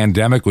this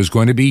pandemic was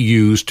going to be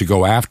used to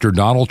go after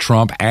Donald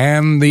Trump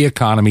and the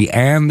economy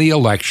and the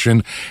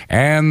election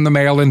and the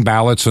mail-in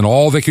ballots and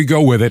all that could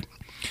go with it.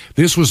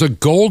 This was a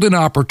golden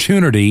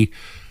opportunity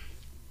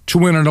to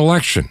win an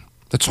election.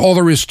 That's all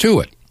there is to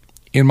it,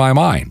 in my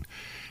mind.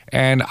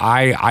 And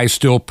I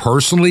still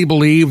personally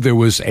believe there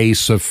was a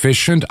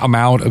sufficient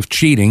amount of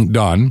cheating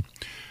done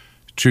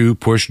to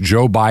push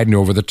Joe Biden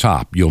over the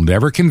top. You'll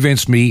never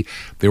convince me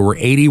there were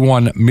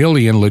 81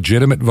 million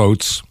legitimate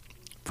votes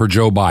for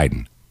Joe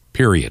Biden,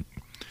 period.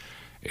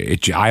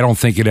 I don't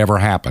think it ever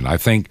happened. I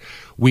think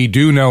we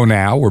do know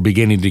now. We're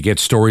beginning to get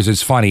stories.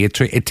 It's funny.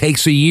 It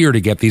takes a year to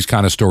get these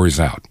kind of stories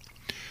out.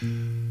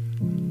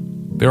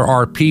 There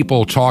are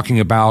people talking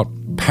about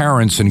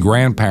parents and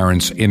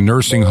grandparents in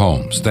nursing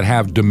homes that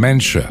have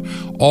dementia,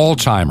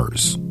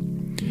 Alzheimer's,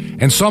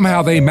 and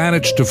somehow they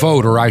managed to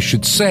vote, or I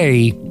should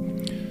say,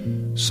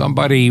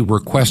 somebody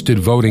requested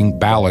voting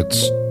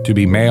ballots to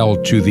be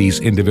mailed to these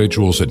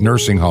individuals at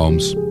nursing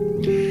homes,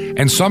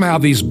 and somehow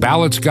these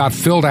ballots got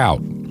filled out,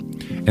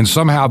 and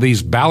somehow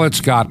these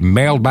ballots got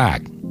mailed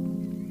back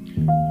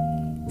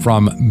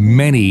from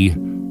many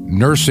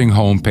nursing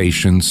home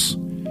patients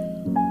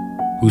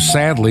who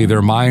sadly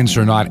their minds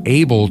are not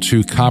able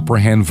to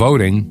comprehend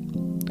voting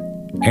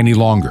any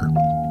longer.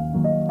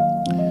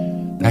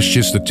 That's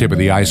just the tip of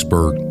the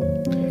iceberg.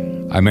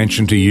 I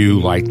mentioned to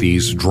you like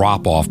these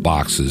drop-off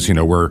boxes,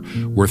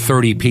 where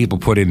 30 people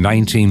put in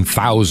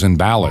 19,000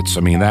 ballots.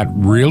 I mean, that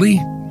really?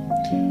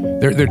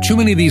 There are too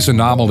many of these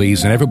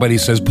anomalies, and everybody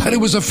says, but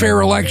it was a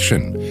fair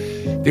election.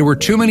 There were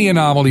too many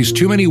anomalies,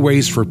 too many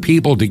ways for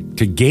people to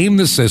game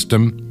the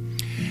system,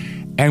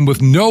 and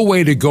with no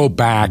way to go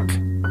back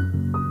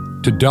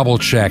to double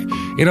check.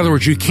 In other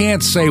words, you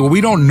can't say, well, we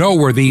don't know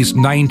where these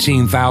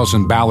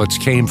 19,000 ballots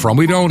came from.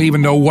 We don't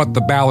even know what the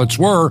ballots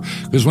were,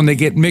 because when they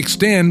get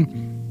mixed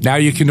in, now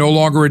you can no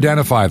longer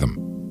identify them.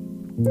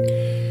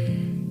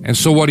 And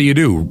so what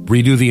do?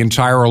 Redo the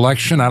entire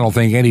election? I don't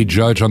think any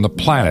judge on the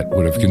planet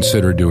would have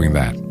considered doing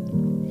that.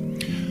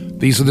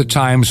 These are the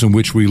times in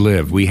which we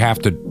live. We have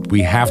to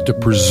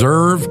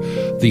preserve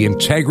the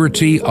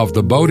integrity of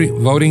the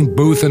voting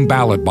booth and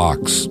ballot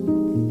box.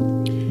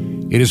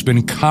 It has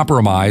been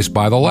compromised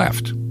by the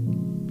left.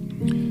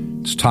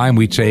 It's time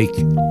we take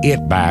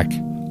it back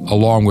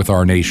along with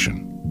our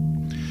nation.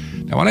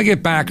 Now, when I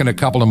get back in a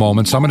couple of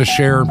moments, I'm going to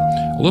share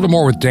a little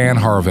more with Dan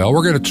Harvell.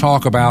 We're going to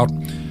talk about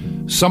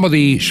some of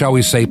the, shall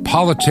we say,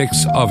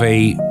 politics of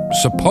a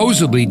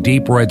supposedly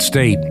deep red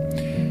state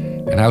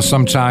and how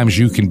sometimes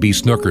you can be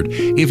snookered.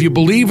 If you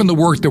believe in the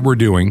work that we're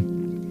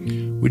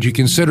doing, would you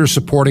consider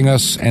supporting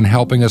us and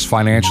helping us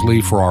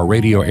financially for our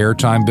radio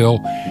airtime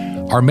bill?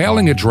 Our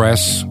mailing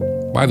address,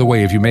 by the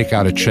way, if you make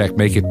out a check,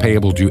 make it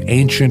payable to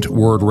Ancient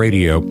Word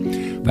Radio.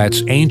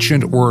 That's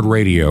Ancient Word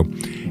Radio.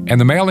 And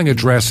the mailing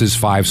address is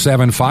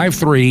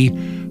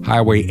 5753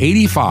 Highway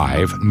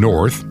 85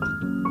 North.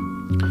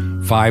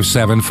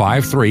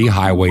 5753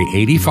 Highway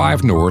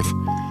 85 North.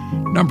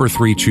 Number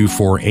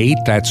 3248.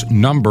 That's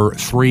number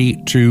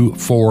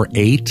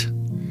 3248.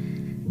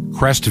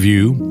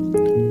 Crestview,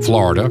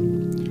 Florida.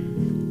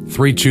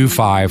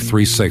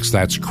 32536.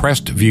 That's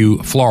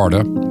Crestview,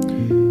 Florida.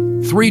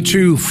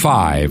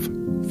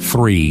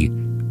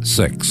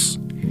 32536.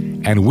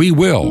 And we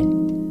will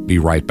be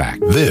right back.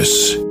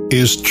 This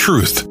is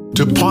Truth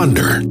to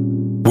Ponder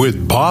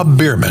with Bob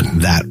Bierman.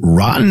 That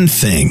rotten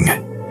thing.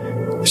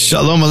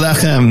 Shalom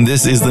Aleichem.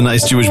 This is the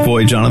nice Jewish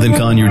boy, Jonathan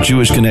Kahn, your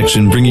Jewish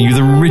connection, bringing you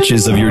the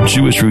riches of your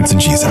Jewish roots in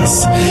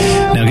Jesus.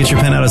 Now get your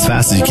pen out as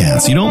fast as you can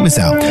so you don't miss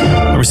out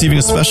on receiving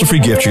a special free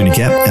gift you're going to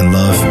get and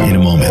love in a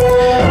moment.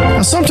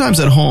 Now, sometimes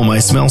at home, I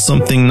smell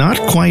something not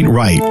quite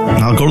right.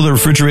 I'll go to the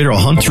refrigerator, I'll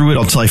hunt through it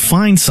until I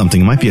find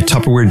something. It might be a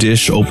Tupperware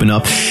dish, open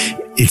up.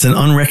 It's an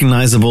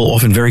unrecognizable,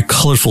 often very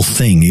colorful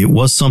thing. It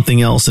was something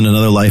else in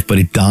another life, but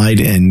it died,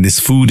 and this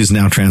food is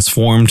now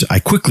transformed. I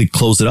quickly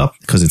close it up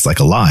because it's like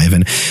alive,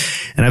 and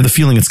I have the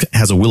feeling it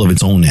has a will of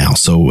its own now.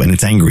 And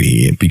it's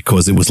angry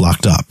because it was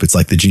locked up. It's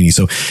like the genie.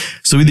 So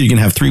either you can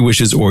have 3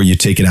 wishes or you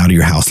take it out of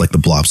your house like the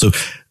blob. So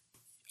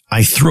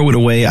I throw it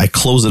away. I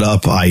close it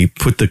up. I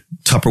put the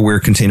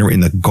Tupperware container in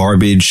the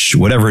garbage,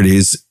 whatever it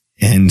is,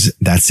 and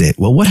that's it.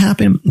 Well, what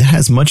happened? That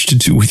has much to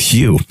do with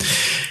you.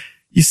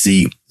 You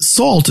see,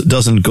 salt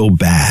doesn't go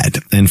bad,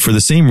 and for the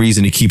same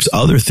reason it keeps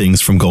other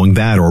things from going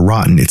bad or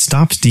rotten. It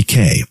stops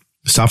decay,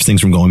 stops things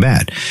from going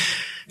bad.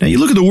 Now, you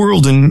look at the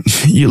world and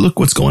you look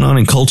what's going on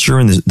in culture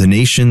and the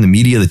nation, the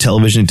media, the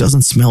television. It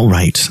doesn't smell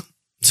right.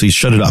 So you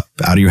shut it up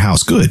out of your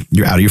house. Good.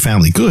 You're out of your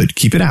family. Good.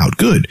 Keep it out.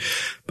 Good.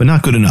 But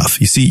not good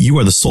enough. You see, you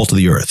are the salt of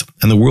the earth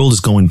and the world is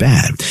going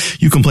bad.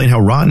 You complain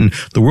how rotten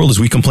the world is.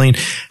 We complain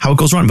how it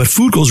goes rotten, but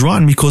food goes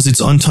rotten because it's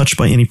untouched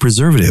by any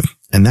preservative.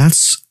 And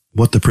that's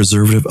what the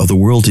preservative of the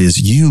world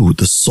is. You,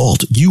 the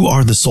salt. You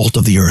are the salt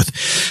of the earth.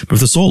 But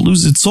if the salt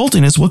loses its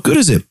saltiness, what good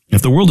is it?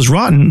 If the world is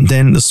rotten,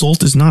 then the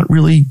salt is not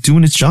really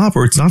doing its job,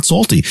 or it's not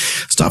salty.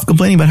 Stop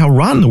complaining about how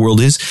rotten the world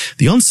is.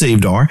 The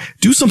unsaved are.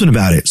 Do something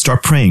about it.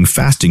 Start praying,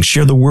 fasting,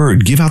 share the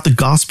word, give out the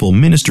gospel,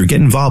 minister,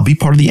 get involved, be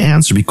part of the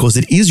answer, because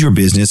it is your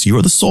business.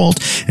 You're the salt.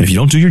 And if you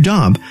don't do your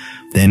job,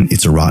 then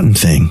it's a rotten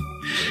thing.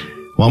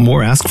 Want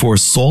more? Ask for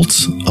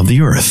salt of the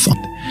earth.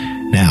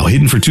 Now,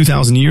 hidden for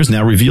 2,000 years,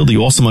 now revealed, the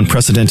awesome,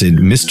 unprecedented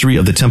mystery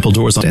of the temple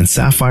doors and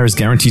sapphires,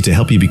 guaranteed to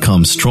help you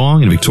become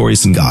strong and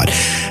victorious in God.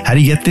 How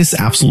do you get this?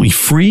 Absolutely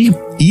free,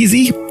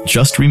 easy.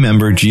 Just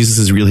remember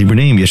Jesus' real Hebrew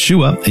name,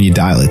 Yeshua, and you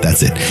dial it.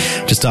 That's it.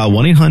 Just dial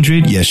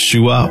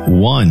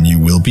 1-800-YESHUA-1. You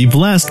will be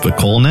blessed, but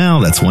call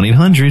now. That's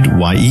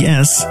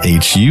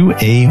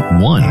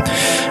 1-800-YESHUA-1.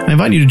 I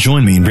invite you to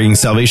join me in bringing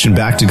salvation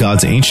back to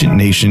God's ancient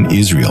nation,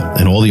 Israel,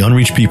 and all the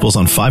unreached peoples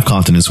on 5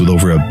 continents with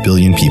over 1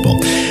 billion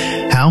people.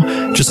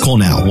 How? Just call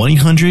now,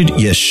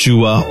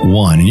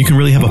 1-800-YESHUA-1, and you can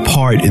really have a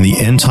part in the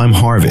end-time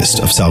harvest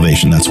of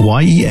salvation. That's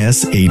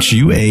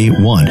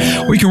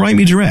YESHUA-1. Or you can write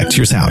me direct.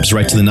 Here's how. Just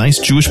write to the Nice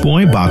Jewish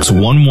Boy, Box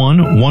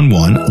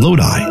 1111,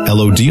 Lodi,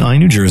 Lodi,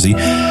 New Jersey,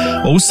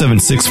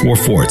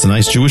 07644. It's a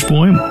Nice Jewish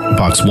Boy,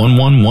 Box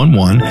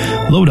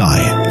 1111,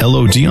 Lodi,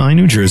 Lodi,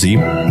 New Jersey.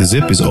 The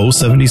zip is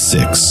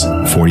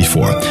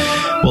 07644.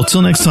 Well,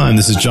 till next time,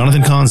 this is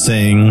Jonathan Kahn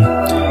saying,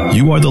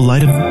 you are the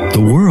light of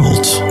the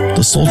world,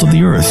 the salt of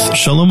the earth.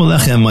 Shalom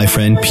Aleichem, my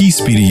friend. Peace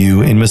be to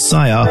you in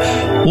Messiah,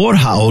 Or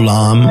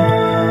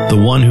HaOlam, the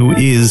one who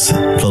is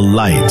the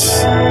light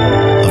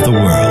of the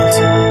world.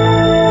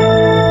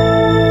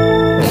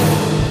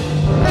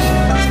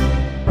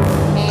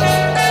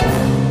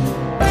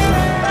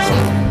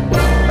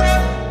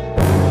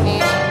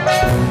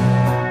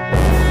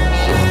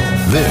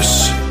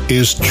 This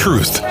is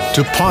Truth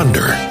to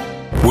Ponder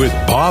with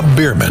Bob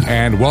Bierman.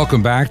 And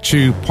welcome back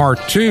to part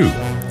 2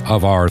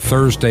 of our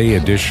Thursday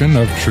edition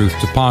of Truth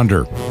to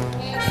Ponder.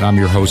 And I'm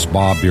your host,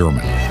 Bob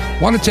Bierman. I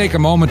want to take a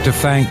moment to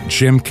thank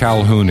Jim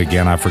Calhoun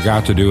again. I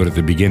forgot to do it at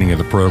the beginning of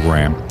the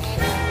program.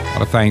 I want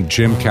to thank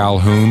Jim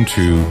Calhoun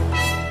who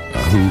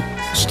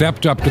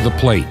stepped up to the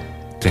plate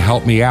to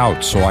help me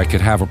out so I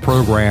could have a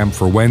program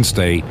for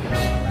Wednesday.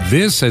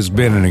 This has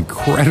been an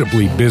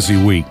incredibly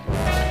busy week.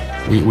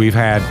 We've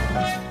had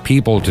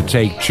people to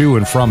take to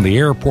and from the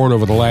airport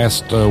over the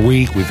last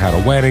week. We've had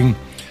a wedding,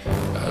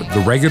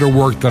 the regular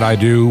work that I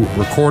do,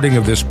 recording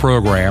of this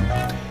program,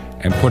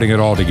 and putting it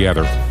all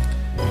together.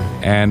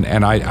 And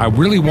I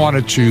really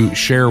wanted to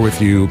share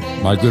with you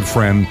my good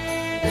friend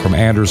from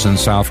Anderson,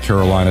 South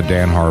Carolina,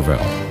 Dan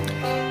Harvell.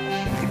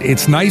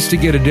 It's nice to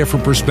get a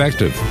different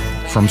perspective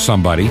from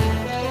somebody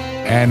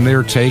and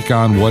their take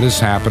on what is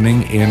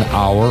happening in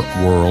our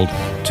world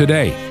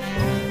today.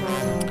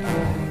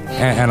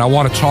 And I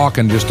want to talk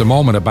in just a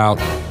moment about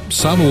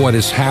some of what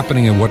is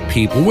happening and what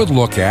people would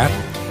look at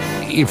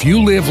if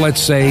you live,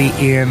 let's say,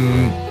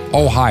 in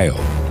Ohio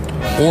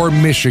or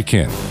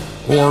Michigan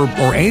or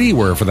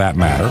anywhere for that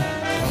matter,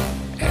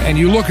 and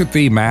you look at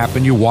the map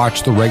and you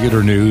watch the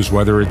regular news,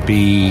 whether it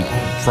be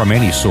from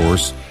any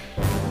source,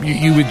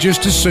 you would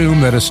just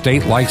assume that a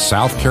state like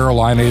South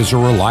Carolina is a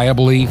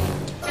reliably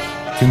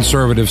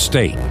conservative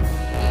state.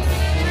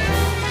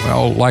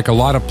 Well, like a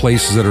lot of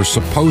places that are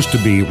supposed to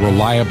be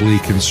reliably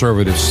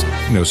conservative,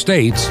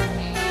 states,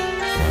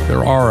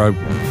 there are a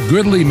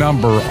goodly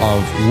number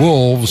of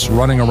wolves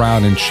running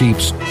around in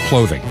sheep's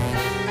clothing.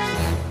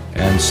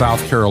 And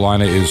South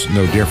Carolina is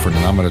no different,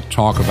 and I'm going to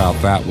talk about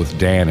that with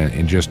Dan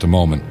in just a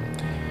moment.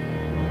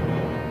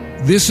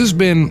 This has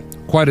been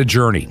quite a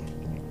journey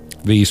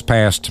these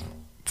past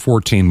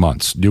 14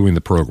 months doing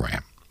the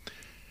program.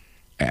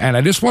 And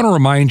I just want to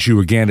remind you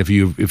again, if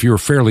you're a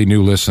fairly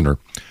new listener,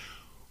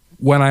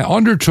 when I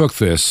undertook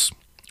this,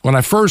 when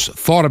I first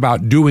thought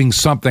about doing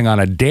something on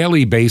a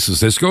daily basis,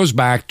 this goes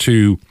back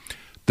to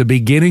the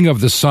beginning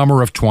of the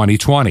summer of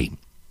 2020,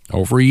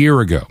 over a year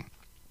ago.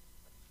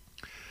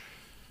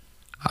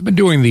 I've been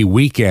doing the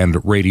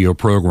weekend radio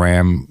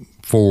program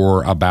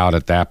for about,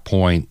 at that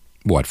point,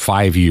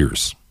 5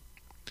 years.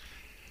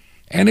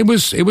 And it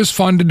was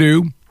fun to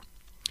do.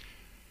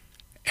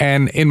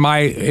 And in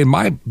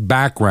my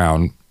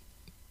background,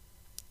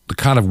 the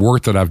kind of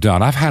work that I've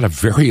done, I've had a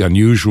very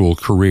unusual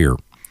career.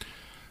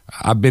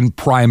 I've been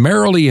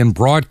primarily in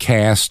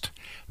broadcast,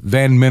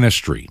 then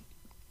ministry.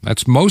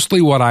 That's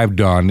mostly what I've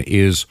done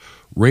is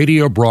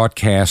radio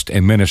broadcast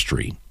and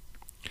ministry.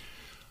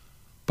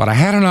 But I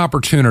had an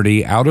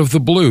opportunity out of the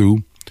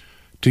blue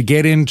to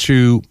get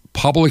into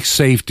public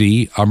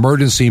safety,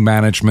 emergency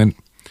management,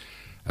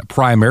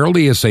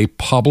 primarily as a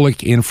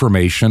public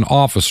information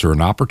officer.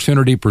 An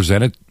opportunity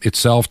presented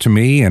itself to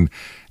me, and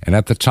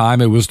at the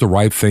time it was the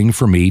right thing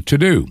for me to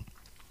do.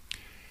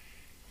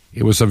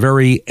 It was a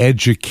very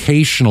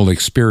educational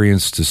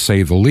experience, to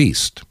say the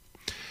least.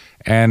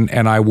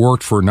 and I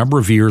worked for a number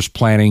of years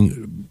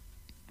planning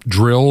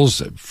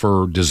drills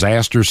for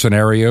disaster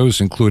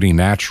scenarios, including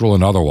natural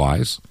and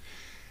otherwise.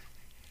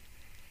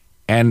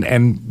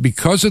 And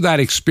because of that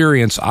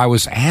experience, I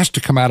was asked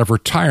to come out of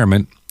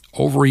retirement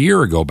over a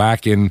year ago,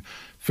 back in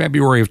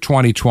February of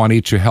 2020,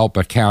 to help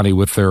a county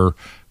with their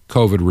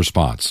COVID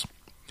response.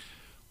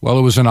 Well,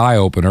 it was an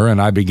eye-opener,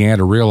 and I began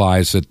to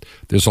realize that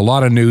there's a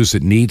lot of news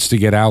that needs to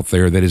get out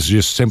there that is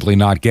just simply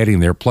not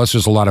getting there. Plus,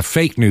 there's a lot of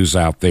fake news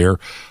out there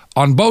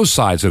on both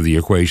sides of the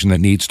equation that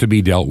needs to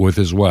be dealt with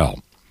as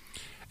well.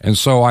 And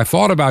so I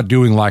thought about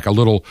doing like a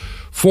little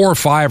 4 or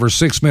 5 or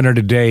 6 minute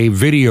a day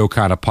video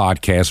kind of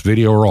podcast,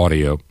 video or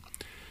audio.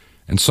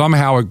 And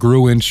somehow it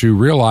grew into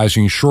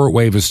realizing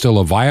shortwave is still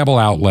a viable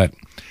outlet,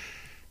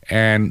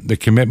 and the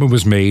commitment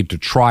was made to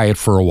try it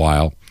for a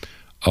while,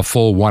 a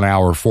full 1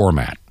 hour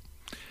format.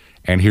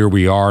 And here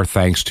we are,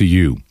 thanks to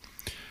you.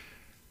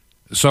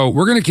 So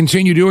we're going to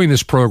continue doing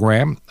this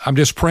program. I'm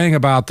just praying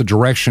about the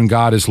direction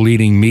God is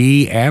leading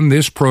me and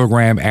this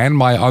program and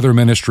my other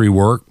ministry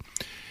work.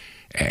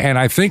 And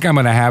I think I'm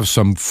going to have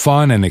some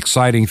fun and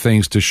exciting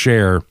things to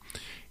share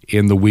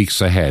in the weeks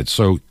ahead.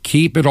 So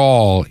keep it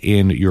all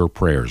in your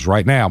prayers.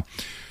 Right now,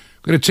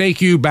 I'm going to take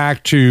you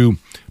back to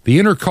the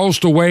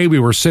Intercoastal Way. We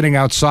were sitting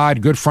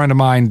outside. Good friend of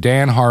mine,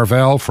 Dan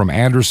Harvell from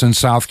Anderson,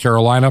 South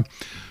Carolina.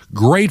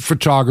 Great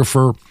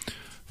photographer,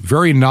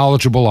 very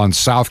knowledgeable on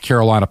South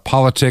Carolina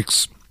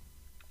politics.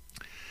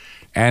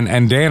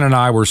 And Dan and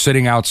I were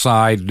sitting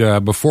outside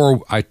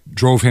before I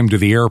drove him to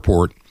the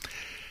airport.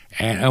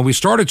 And we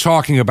started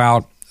talking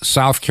about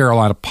South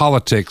Carolina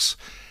politics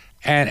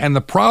and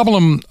the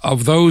problem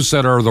of those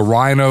that are the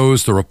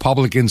rhinos, the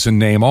Republicans in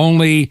name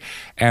only,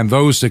 and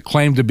those that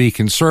claim to be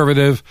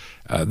conservative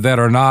that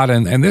are not.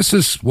 And this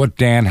is what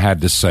Dan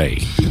had to say.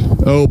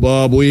 Oh,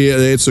 Bob,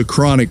 it's a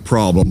chronic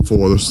problem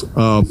for us.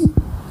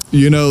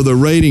 The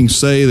ratings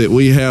say that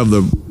we have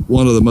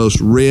one of the most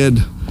read,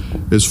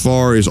 as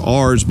far as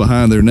R's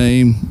behind their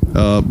name,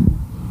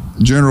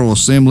 General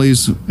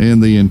Assemblies in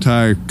the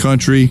entire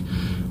country.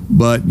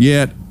 But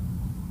yet,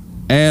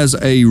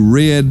 as a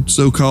red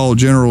so-called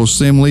General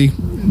Assembly,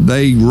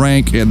 they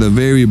rank at the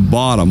very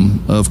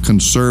bottom of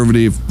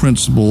conservative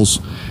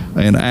principles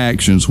and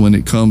actions when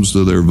it comes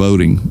to their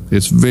voting.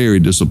 It's very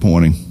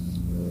disappointing.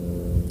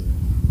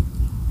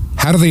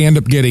 How do they end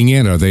up getting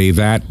in? Are they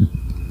that,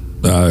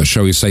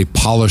 shall we say,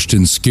 polished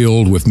and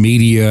skilled with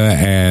media,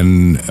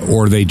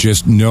 or they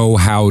just know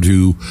how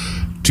to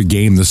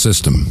game the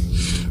system?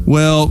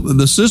 Well,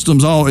 the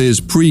system's is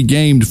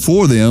pre-gamed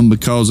for them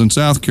because in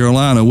South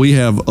Carolina we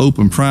have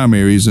open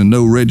primaries and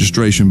no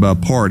registration by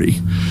party.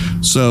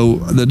 So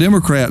the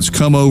Democrats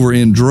come over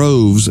in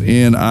droves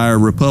in our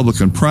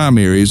Republican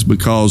primaries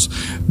because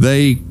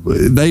they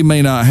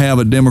may not have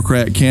a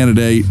Democrat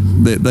candidate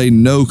that they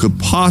know could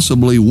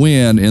possibly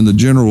win in the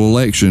general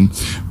election.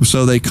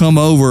 So they come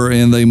over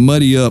and they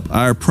muddy up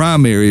our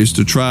primaries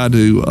to try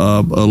to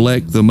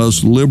elect the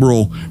most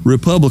liberal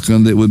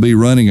Republican that would be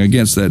running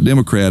against that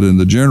Democrat in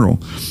the general.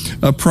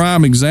 A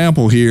prime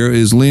example here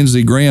is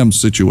Lindsey Graham's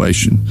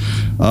situation.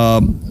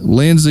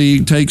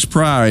 Lindsey takes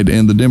pride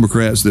in the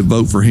Democrats that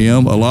vote for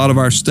him. A lot of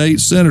our state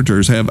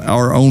senators have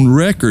our own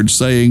record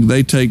saying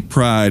they take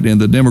pride in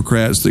the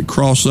Democrats that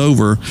cross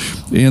over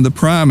in the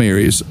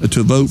primaries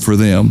to vote for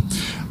them.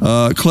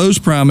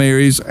 Closed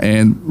primaries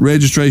and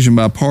registration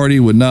by party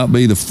would not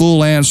be the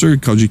full answer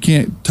because you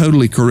can't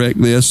totally correct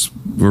this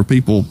for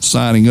people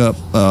signing up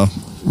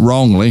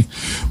wrongly,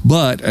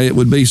 but it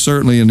would be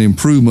certainly an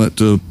improvement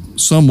to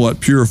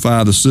somewhat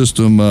purify the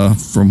system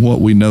from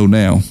what we know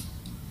now.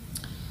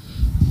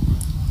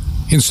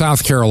 In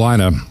South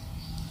Carolina,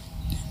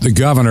 the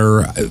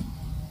governor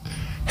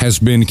has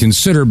been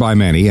considered by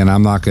many, and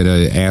I'm not going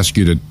to ask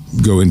you to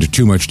go into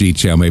too much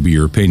detail, maybe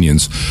your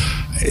opinions.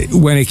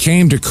 When it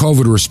came to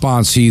COVID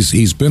response,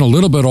 he's been a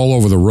little bit all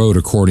over the road,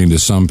 according to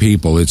some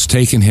people. It's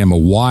taken him a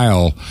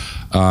while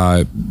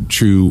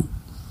to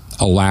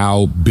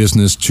allow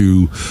business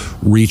to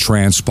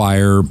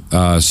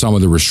retranspire, some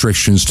of the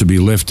restrictions to be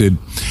lifted.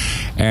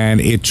 And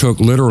it took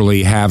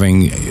literally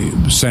having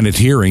Senate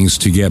hearings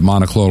to get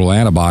monoclonal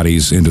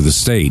antibodies into the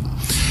state.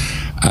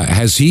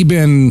 Has he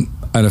been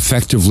an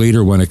effective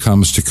leader when it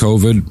comes to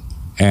COVID?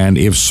 And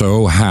if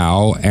so,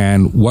 how?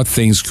 And what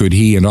things could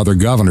he and other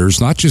governors,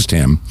 not just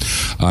him,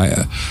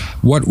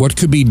 what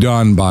could be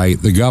done by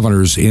the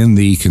governors in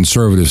the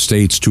conservative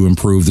states to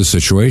improve the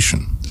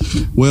situation?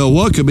 Well,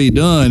 what could be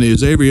done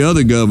is every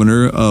other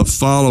governor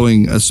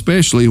following,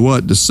 especially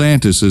what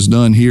DeSantis has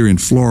done here in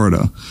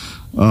Florida.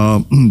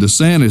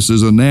 DeSantis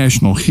is a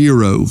national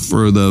hero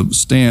for the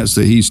stance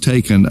that he's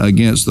taken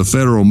against the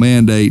federal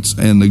mandates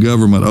and the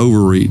government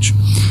overreach.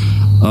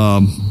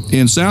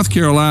 In South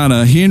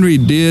Carolina, Henry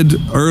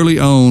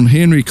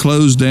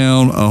closed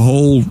down a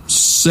whole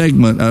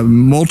segment,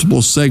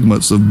 multiple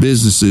segments of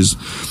businesses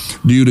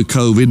due to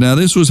COVID. Now,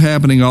 this was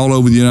happening all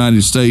over the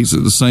United States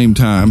at the same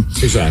time.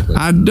 Exactly.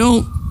 I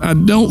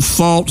don't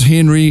fault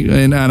Henry,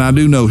 and I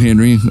do know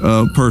Henry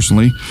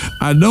personally.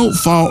 I don't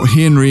fault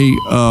Henry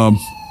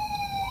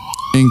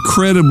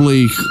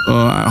incredibly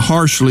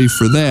harshly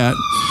for that.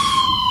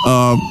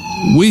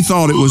 We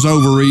thought it was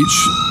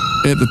overreach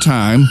at the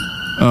time,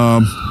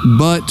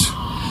 but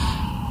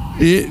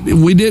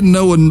we didn't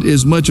know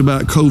as much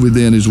about COVID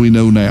then as we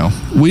know now.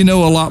 We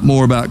know a lot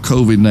more about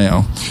COVID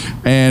now.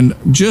 And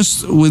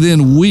just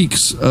within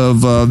weeks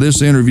of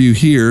this interview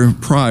here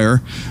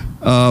prior,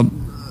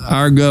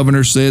 our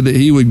governor said that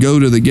he would go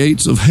to the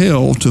gates of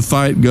hell to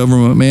fight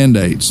government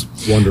mandates.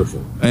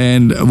 Wonderful.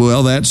 And,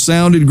 well, that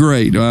sounded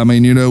great. I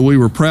mean, we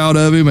were proud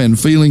of him and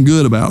feeling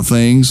good about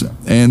things.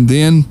 And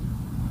then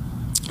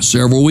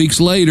several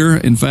weeks later,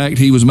 in fact,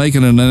 he was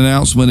making an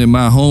announcement in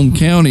my home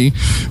county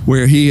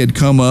where he had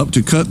come up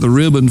to cut the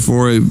ribbon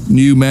for a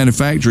new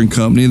manufacturing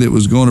company that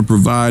was going to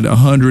provide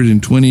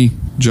 120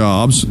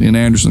 jobs in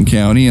Anderson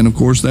County. And, of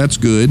course, that's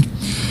good.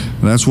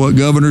 That's what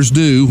governors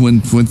do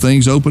when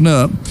things open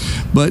up.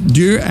 But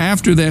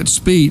after that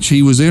speech,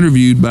 he was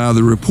interviewed by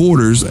the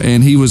reporters,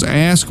 and he was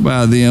asked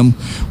by them,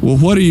 well,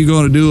 what are you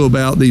going to do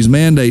about these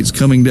mandates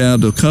coming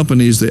down to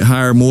companies that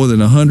hire more than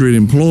 100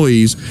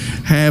 employees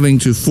having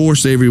to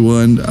force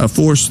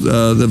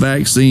the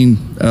vaccine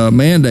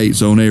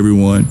mandates on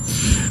everyone?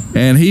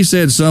 And he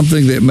said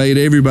something that made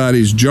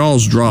everybody's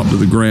jaws drop to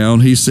the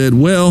ground. He said,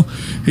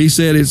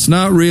 it's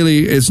not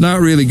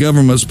really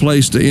government's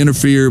place to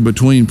interfere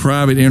between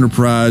private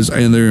enterprise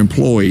and their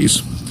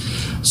employees.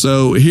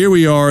 So here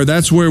we are.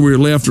 That's where we're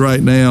left right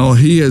now.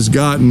 He has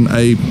gotten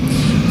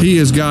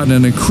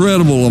an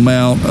incredible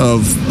amount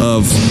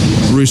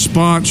of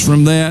response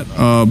from that.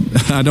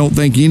 I don't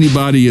think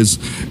anybody is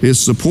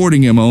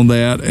supporting him on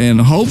that,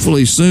 and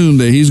hopefully soon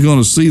that he's going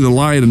to see the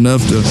light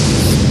enough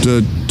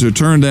to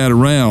turn that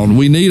around.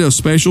 We need a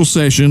special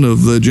session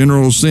of the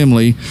General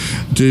Assembly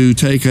to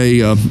take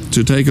a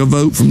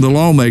vote from the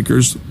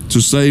lawmakers to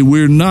say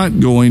we're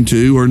not going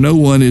to, or no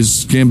one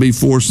can be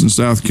forced in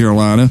South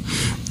Carolina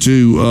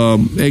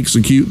to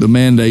execute the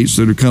mandates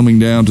that are coming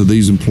down to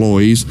these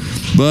employees.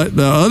 But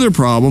the other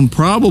problem,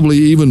 probably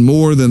even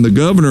more than the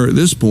governor at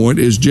this point,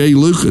 is Jay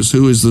Lucas,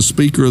 who is the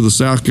Speaker of the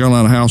South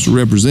Carolina House of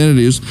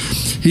Representatives.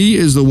 He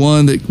is the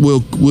one that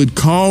would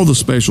call the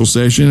special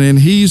session, and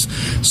he's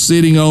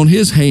sitting on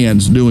his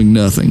hands doing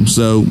nothing.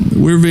 So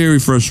we're very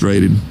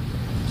frustrated.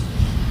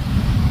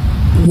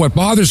 What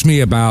bothers me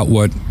about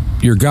what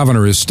your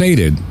governor has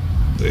stated,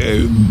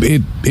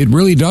 it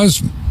really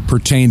does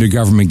pertain to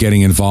government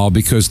getting involved,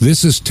 because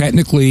this is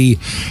technically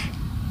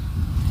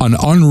an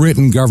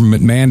unwritten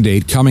government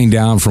mandate coming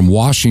down from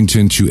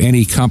Washington to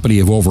any company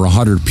of over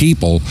 100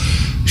 people.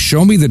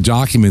 Show me the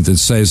document that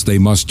says they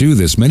must do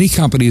this. Many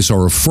companies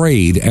are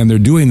afraid, and they're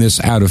doing this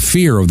out of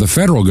fear of the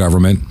federal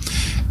government.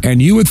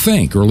 And you would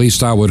think, or at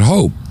least I would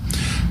hope,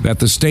 that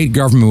the state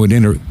government would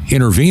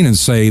intervene and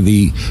say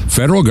the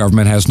federal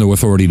government has no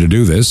authority to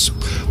do this.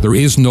 There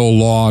is no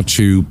law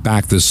to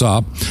back this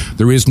up.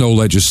 There is no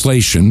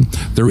legislation.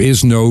 There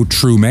is no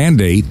true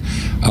mandate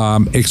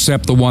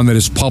except the one that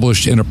is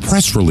published in a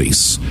press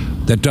release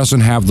that doesn't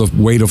have the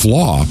weight of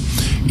law.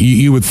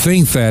 You would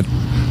think that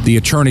the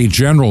Attorney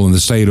General in the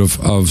state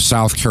of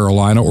South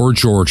Carolina or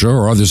Georgia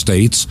or other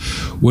states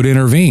would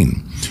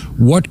intervene.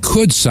 What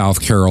could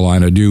South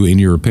Carolina do, in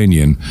your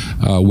opinion,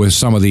 with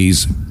some of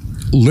these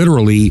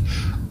literally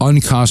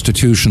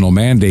unconstitutional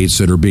mandates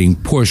that are being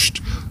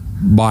pushed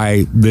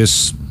by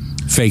this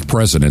fake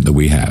president that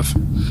we have?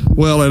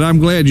 Well, and I'm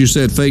glad you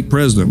said fake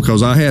president,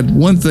 because I had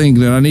one thing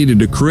that I needed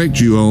to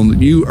correct you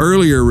on. You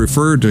earlier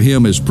referred to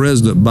him as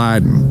President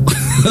Biden.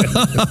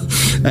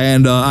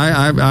 And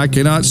I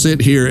cannot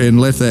sit here and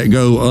let that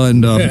go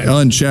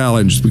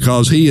unchallenged,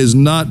 because he is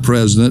not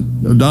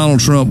president. Donald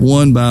Trump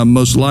won by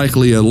most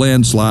likely a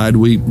landslide.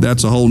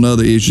 That's a whole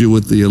nother issue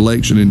with the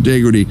election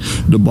integrity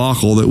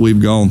debacle that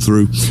we've gone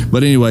through.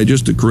 But anyway,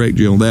 just to correct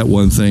you on that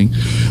one thing,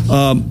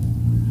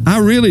 I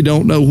really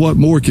don't know what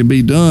more can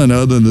be done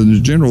other than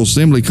the General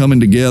Assembly coming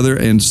together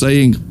and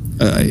saying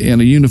in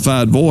a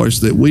unified voice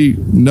that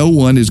no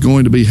one is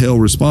going to be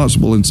held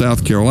responsible in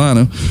South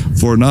Carolina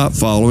for not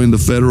following the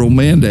federal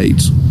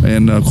mandates.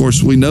 And, of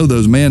course, we know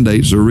those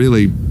mandates are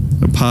really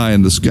a pie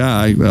in the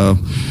sky. But,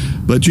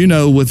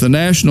 with the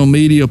national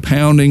media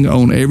pounding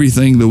on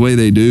everything the way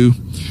they do,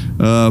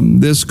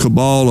 this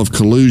cabal of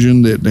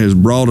collusion that has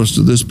brought us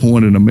to this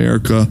point in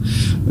America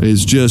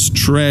is just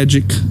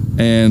tragic,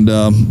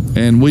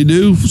 and we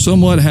do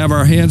somewhat have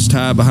our hands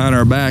tied behind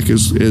our back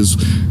as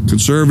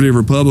conservative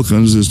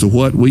Republicans as to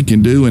what we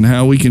can do and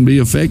how we can be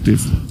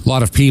effective. A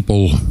lot of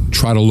people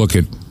try to look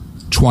at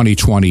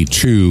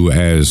 2022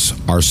 as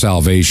our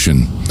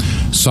salvation.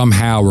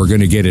 Somehow we're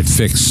going to get it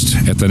fixed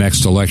at the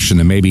next election,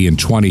 and maybe in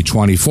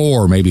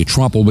 2024, maybe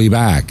Trump will be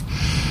back.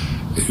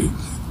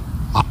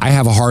 I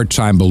have a hard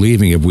time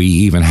believing if we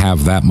even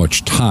have that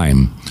much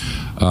time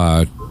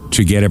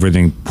to get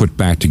everything put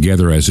back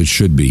together as it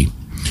should be.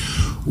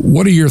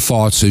 What are your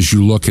thoughts as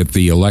you look at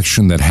the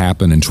election that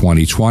happened in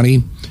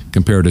 2020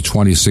 compared to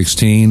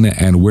 2016,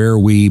 and where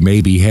we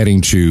may be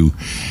heading to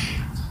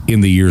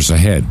in the years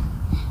ahead?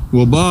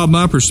 Well, Bob,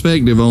 my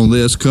perspective on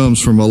this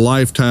comes from a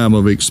lifetime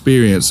of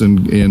experience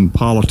in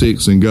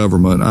politics and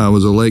government. I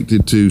was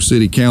elected to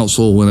city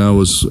council when I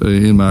was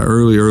in my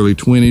early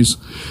 20s.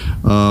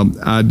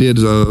 I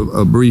did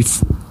a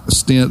brief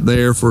stint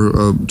there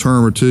for a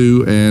term or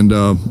two and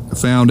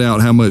found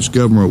out how much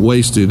government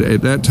wasted.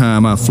 At that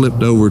time, I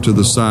flipped over to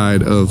the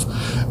side of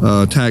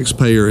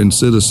taxpayer and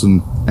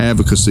citizen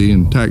advocacy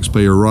and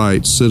taxpayer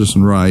rights,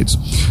 citizen rights,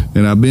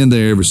 and I've been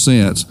there ever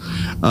since.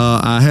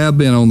 I have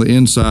been on the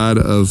inside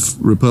of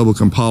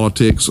Republican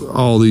politics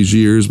all these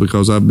years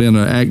because I've been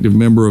an active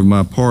member of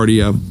my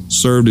party. I've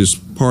served as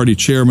party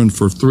chairman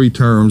for 3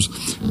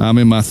 terms. I'm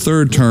in my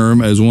 3rd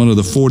term as one of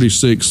the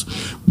 46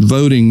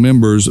 voting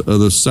members of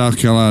the South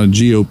Carolina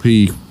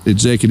GOP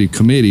Executive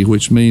Committee,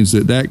 which means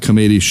that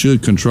committee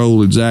should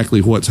control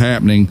exactly what's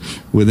happening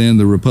within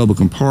the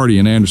Republican Party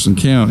in Anderson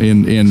County,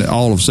 in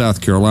all of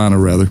South Carolina,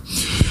 rather.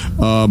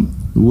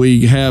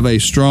 We have a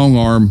strong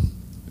arm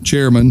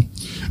chairman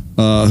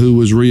who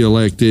was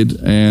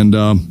reelected, and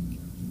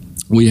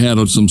we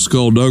had some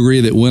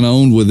skullduggery that went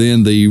on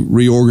within the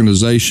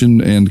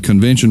reorganization and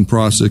convention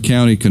process,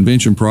 county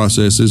convention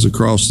processes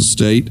across the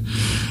state,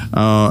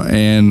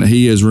 and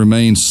he has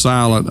remained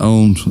silent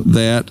on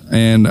that.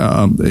 And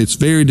it's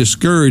very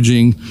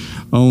discouraging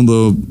on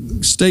the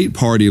state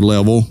party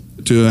level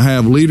to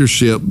have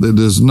leadership that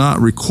does not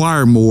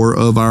require more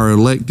of our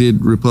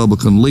elected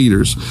Republican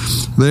leaders.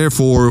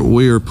 Therefore,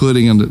 we are put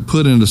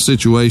in a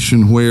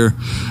situation where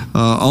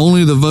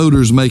only the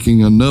voters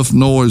making enough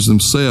noise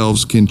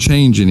themselves can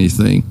change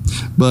anything.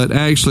 But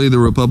actually, the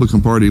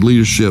Republican Party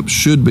leadership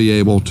should be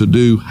able to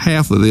do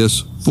half of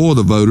this for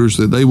the voters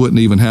that they wouldn't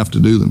even have to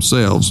do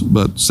themselves.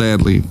 But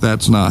sadly,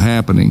 that's not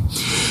happening.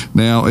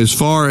 Now, as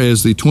far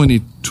as the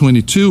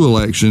 2022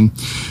 election,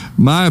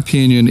 my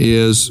opinion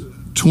is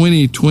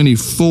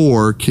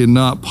 2024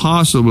 cannot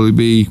possibly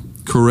be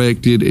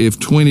corrected if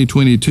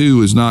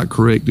 2022 is not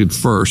corrected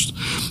first.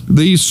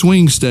 These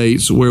swing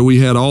states where we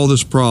had all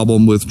this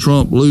problem with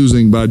Trump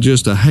losing by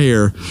just a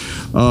hair,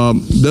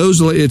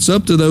 it's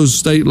up to those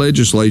state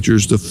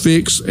legislatures to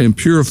fix and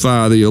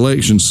purify the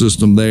election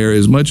system there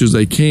as much as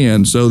they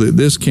can so that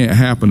this can't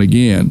happen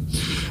again.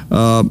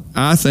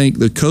 I think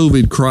the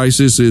COVID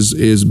crisis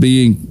is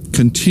being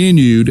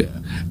continued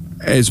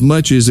as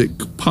much as it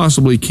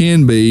possibly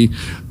can be,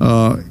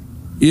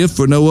 if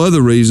for no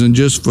other reason,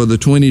 just for the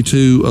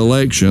 22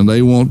 election.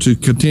 They want to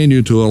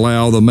continue to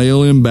allow the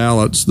mail-in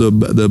ballots,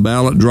 the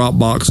ballot drop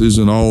boxes,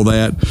 and all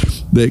that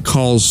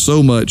cause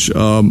so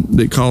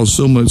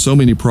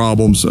many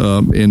problems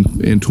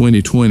in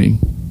 2020.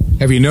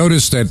 Have you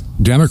noticed that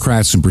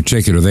Democrats in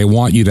particular, they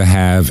want you to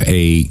have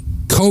a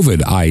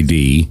COVID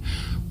ID,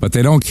 but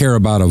they don't care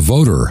about a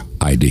voter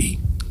ID?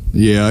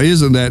 Yeah,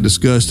 isn't that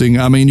disgusting?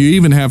 I mean, you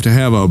even have to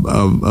have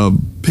a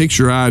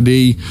picture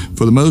ID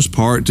for the most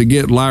part to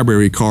get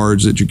library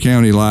cards at your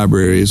county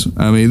libraries.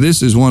 I mean,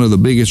 this is one of the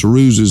biggest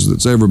ruses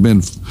that's ever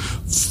been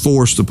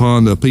forced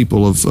upon the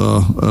people of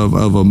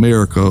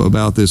America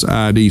about this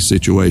ID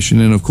situation.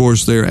 And of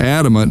course, they're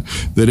adamant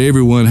that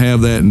everyone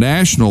have that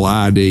national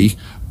ID,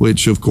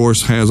 which of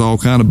course has all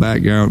kind of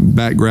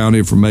background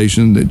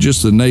information that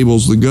just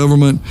enables the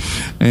government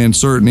and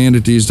certain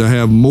entities to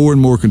have more and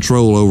more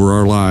control over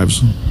our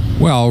lives.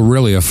 Well,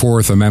 really a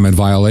Fourth Amendment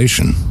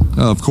violation.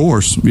 Of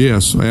course,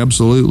 yes,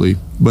 absolutely.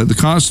 But the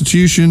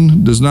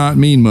Constitution does not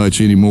mean much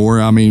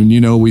anymore. I mean,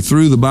 we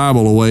threw the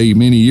Bible away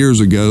many years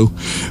ago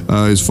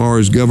as far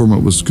as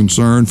government was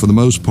concerned for the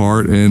most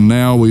part, and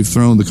now we've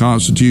thrown the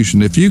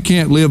Constitution. If you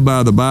can't live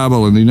by the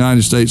Bible and the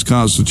United States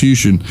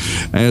Constitution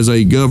as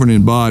a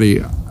governing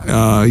body,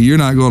 you're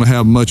not going to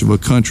have much of a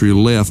country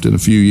left in a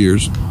few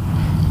years.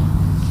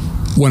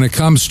 When it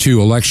comes to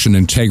election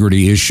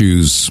integrity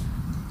issues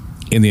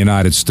in the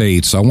United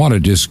States, I want to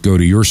just go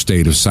to your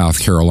state of South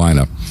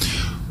Carolina.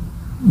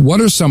 What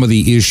are some of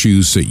the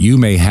issues that you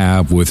may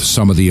have with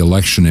some of the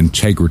election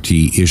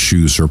integrity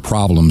issues or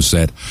problems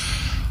that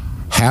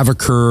have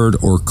occurred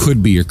or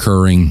could be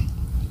occurring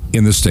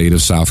in the state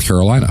of South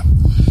Carolina?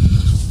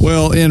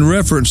 Well, in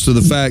reference to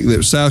the fact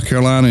that South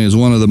Carolina is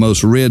one of the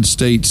most red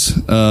states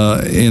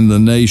in the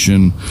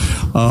nation,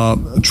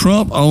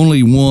 Trump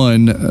only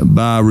won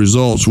by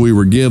results we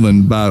were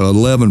given by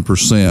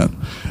 11%.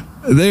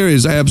 There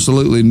is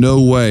absolutely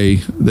no way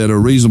that a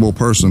reasonable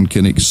person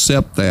can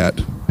accept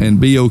that and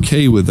be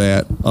okay with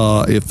that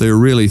if they're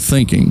really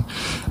thinking.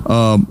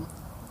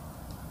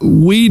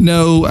 We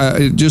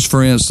know, just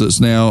for instance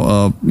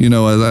now,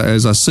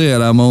 as I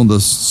said, I'm on the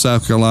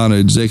South Carolina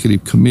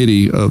Executive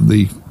Committee of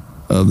the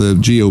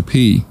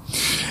GOP,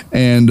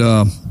 and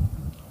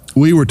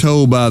we were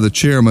told by the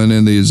chairman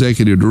and the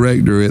executive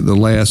director at the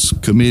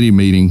last committee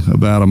meeting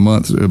about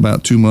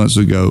 2 months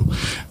ago,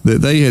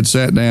 that they had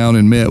sat down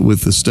and met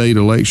with the state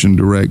election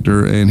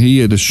director, and he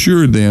had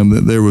assured them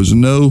that there was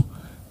no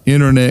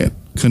internet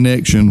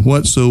connection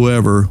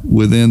whatsoever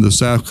within the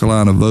South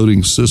Carolina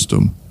voting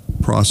system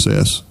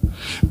process.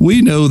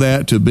 We know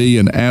that to be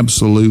an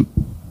absolute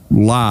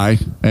lie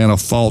and a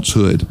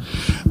falsehood.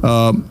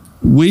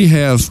 we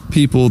have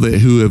people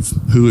who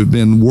have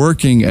been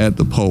working at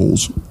the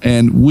polls,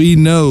 and we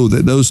know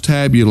that those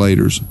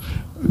tabulators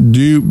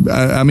do.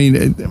 I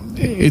mean,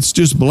 it's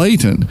just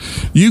blatant.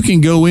 You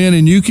can go in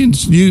and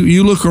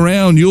you look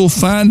around, you'll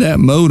find that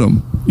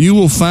modem. You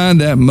will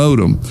find that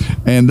modem,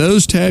 and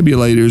those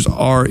tabulators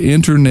are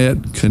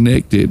internet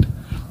connected.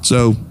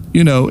 So,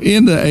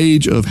 in the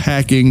age of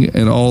hacking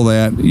and all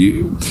that,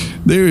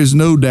 there is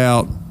no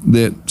doubt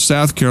that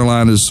South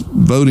Carolina's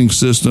voting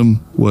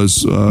system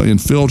was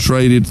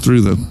infiltrated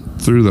through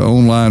the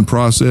online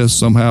process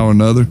somehow or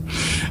another,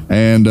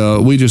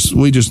 and we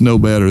just know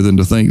better than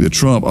to think that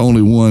Trump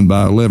only won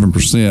by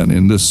 11%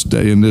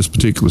 in this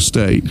particular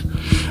state.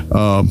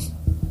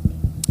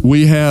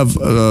 We have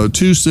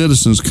two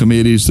citizens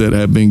committees that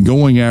have been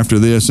going after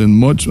this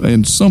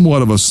in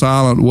somewhat of a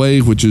silent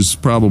way, which is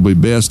probably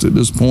best at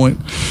this point,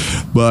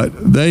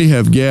 but they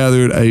have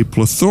gathered a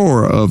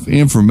plethora of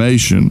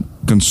information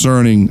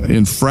concerning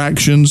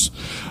infractions,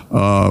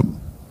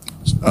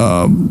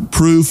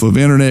 proof of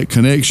internet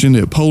connection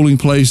at polling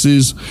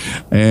places,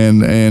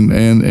 and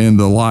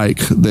the like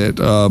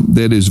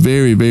that is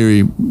very,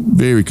 very,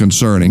 very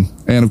concerning.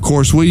 And of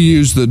course,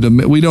 we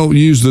don't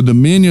use the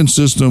Dominion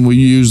system. We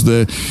use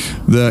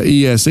the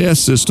ESS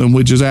system,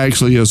 which is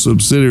actually a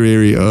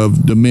subsidiary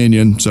of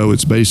Dominion. So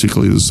it's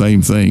basically the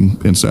same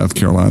thing in South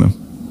Carolina.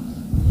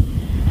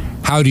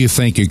 How do you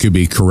think it could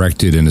be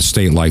corrected in a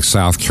state like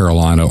South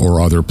Carolina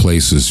or other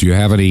places? Do you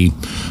have any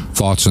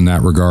thoughts in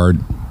that regard?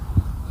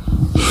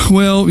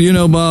 Well,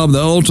 Bob, the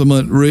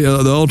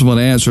ultimate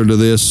answer to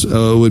this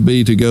would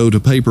be to go to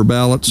paper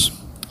ballots.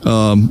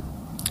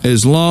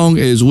 As long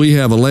as we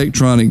have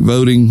electronic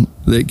voting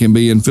that can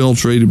be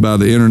infiltrated by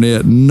the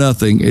internet,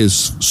 nothing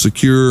is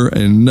secure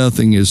and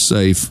nothing is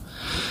safe.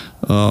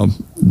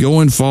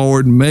 Going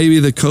forward, maybe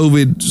the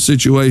COVID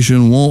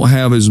situation won't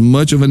have as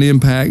much of an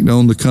impact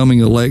on the coming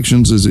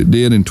elections as it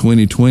did in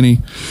 2020,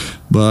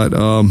 but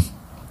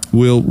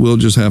we'll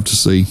just have to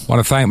see. I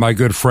want to thank my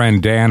good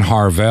friend Dan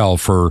Harvell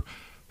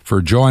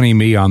for joining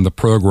me on the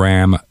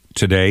program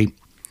today.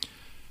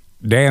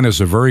 Dan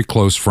is a very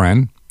close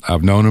friend.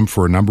 I've known him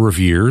for a number of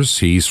years.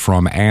 He's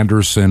from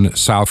Anderson,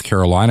 South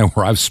Carolina,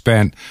 where I've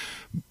spent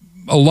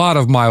a lot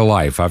of my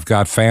life. I've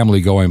got family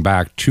going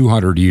back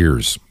 200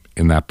 years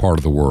in that part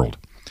of the world.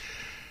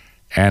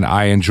 And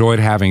I enjoyed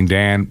having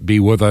Dan be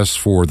with us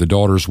for the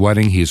daughter's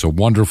wedding. He's a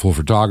wonderful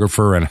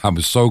photographer, and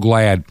I'm so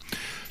glad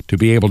to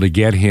be able to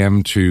get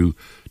him to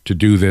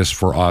do this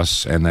for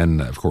us. And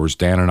then, of course,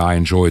 Dan and I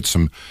enjoyed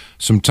some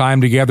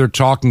time together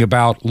talking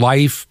about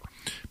life,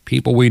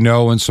 people we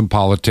know, and some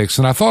politics.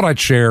 And I thought I'd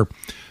share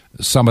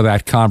some of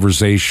that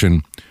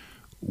conversation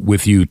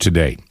with you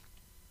today.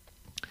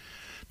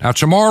 Now,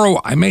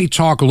 tomorrow, I may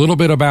talk a little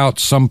bit about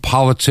some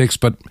politics,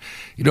 but,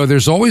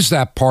 there's always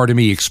that part of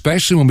me,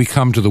 especially when we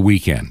come to the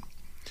weekend.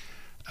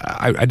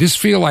 I just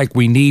feel like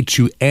we need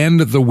to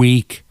end the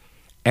week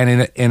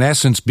and, in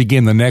essence,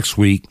 begin the next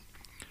week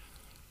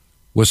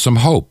with some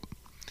hope.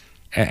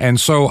 And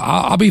so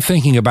I'll be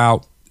thinking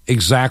about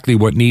exactly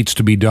what needs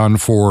to be done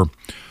for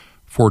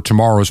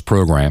tomorrow's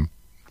program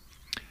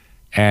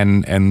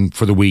and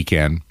for the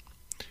weekend.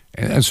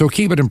 And so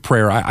keep it in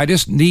prayer. I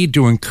just need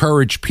to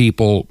encourage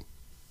people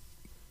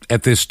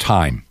at this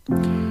time.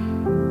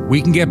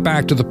 We can get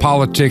back to the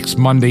politics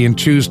Monday and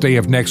Tuesday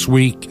of next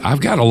week.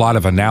 I've got a lot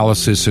of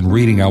analysis and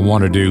reading I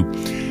want to do.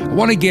 I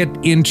want to get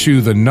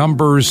into the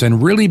numbers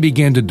and really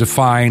begin to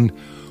define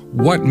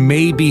what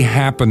may be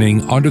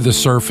happening under the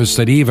surface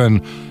that even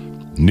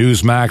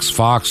Newsmax,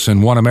 Fox,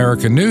 and One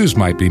American News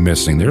might be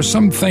missing. There's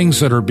some things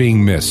that are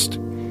being missed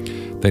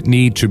that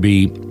need to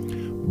be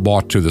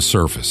brought to the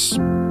surface.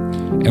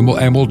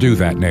 And we'll do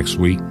that next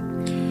week.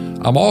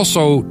 I'm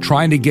also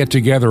trying to get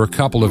together a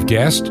couple of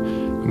guests.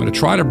 I'm going to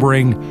try to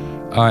bring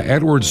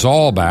Edward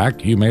Zoll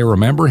back. You may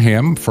remember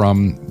him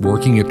from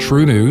working at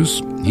True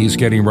News. He's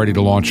getting ready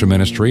to launch a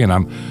ministry, and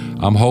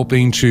I'm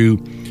hoping to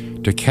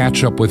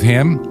catch up with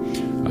him.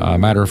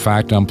 Matter of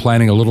fact, I'm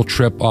planning a little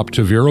trip up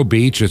to Vero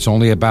Beach. It's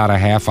only about a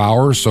half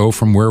hour or so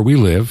from where we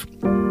live,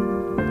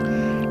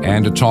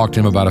 and to talk to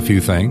him about a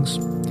few things.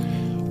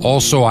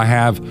 Also, I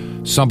have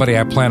somebody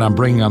I plan on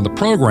bringing on the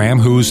program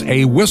who's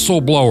a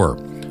whistleblower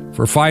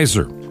for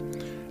Pfizer,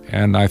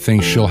 and I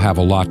think she'll have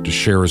a lot to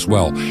share as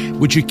well.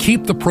 Would you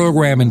keep the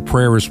program in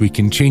prayer as we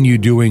continue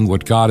doing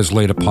what God has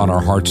laid upon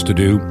our hearts to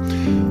do?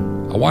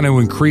 I want to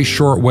increase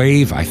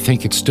shortwave. I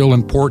think it's still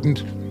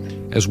important,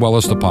 as well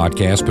as the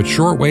podcast, but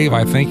shortwave,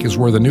 I think, is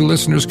where the new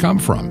listeners come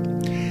from.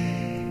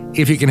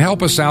 If you can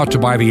help us out to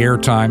buy the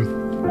airtime,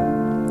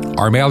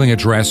 our mailing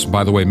address,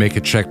 by the way, make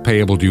a check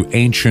payable to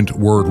Ancient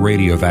Word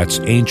Radio. That's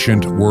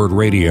Ancient Word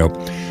Radio.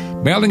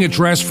 Mailing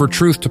address for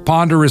Truth to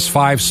Ponder is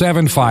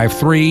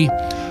 5753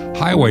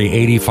 Highway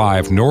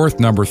 85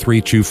 North, number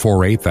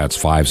 3248. That's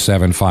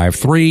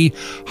 5753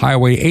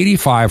 Highway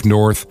 85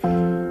 North,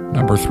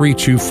 number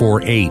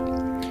 3248.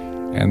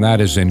 And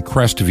that is in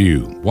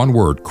Crestview. One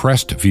word,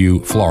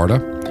 Crestview, Florida.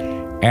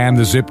 And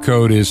the zip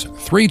code is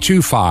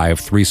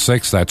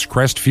 32536. That's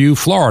Crestview,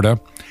 Florida.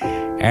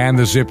 And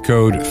the zip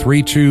code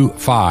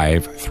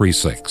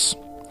 32536.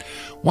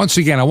 Once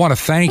again, I want to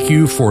thank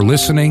you for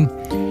listening,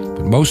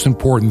 but most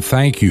important,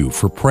 thank you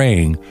for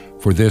praying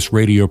for this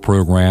radio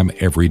program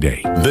every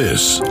day.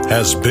 This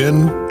has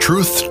been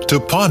Truth to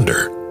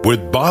Ponder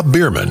with Bob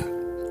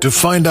Bierman. To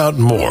find out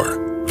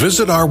more,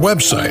 visit our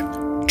website,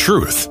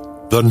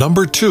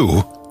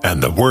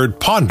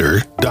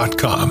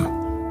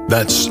 truth2ponder.com.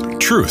 That's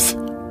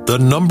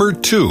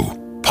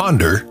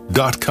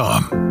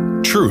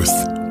truth2ponder.com.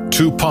 Truth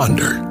to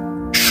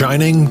Ponder,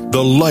 shining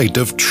the light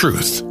of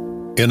truth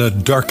in a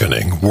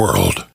darkening world.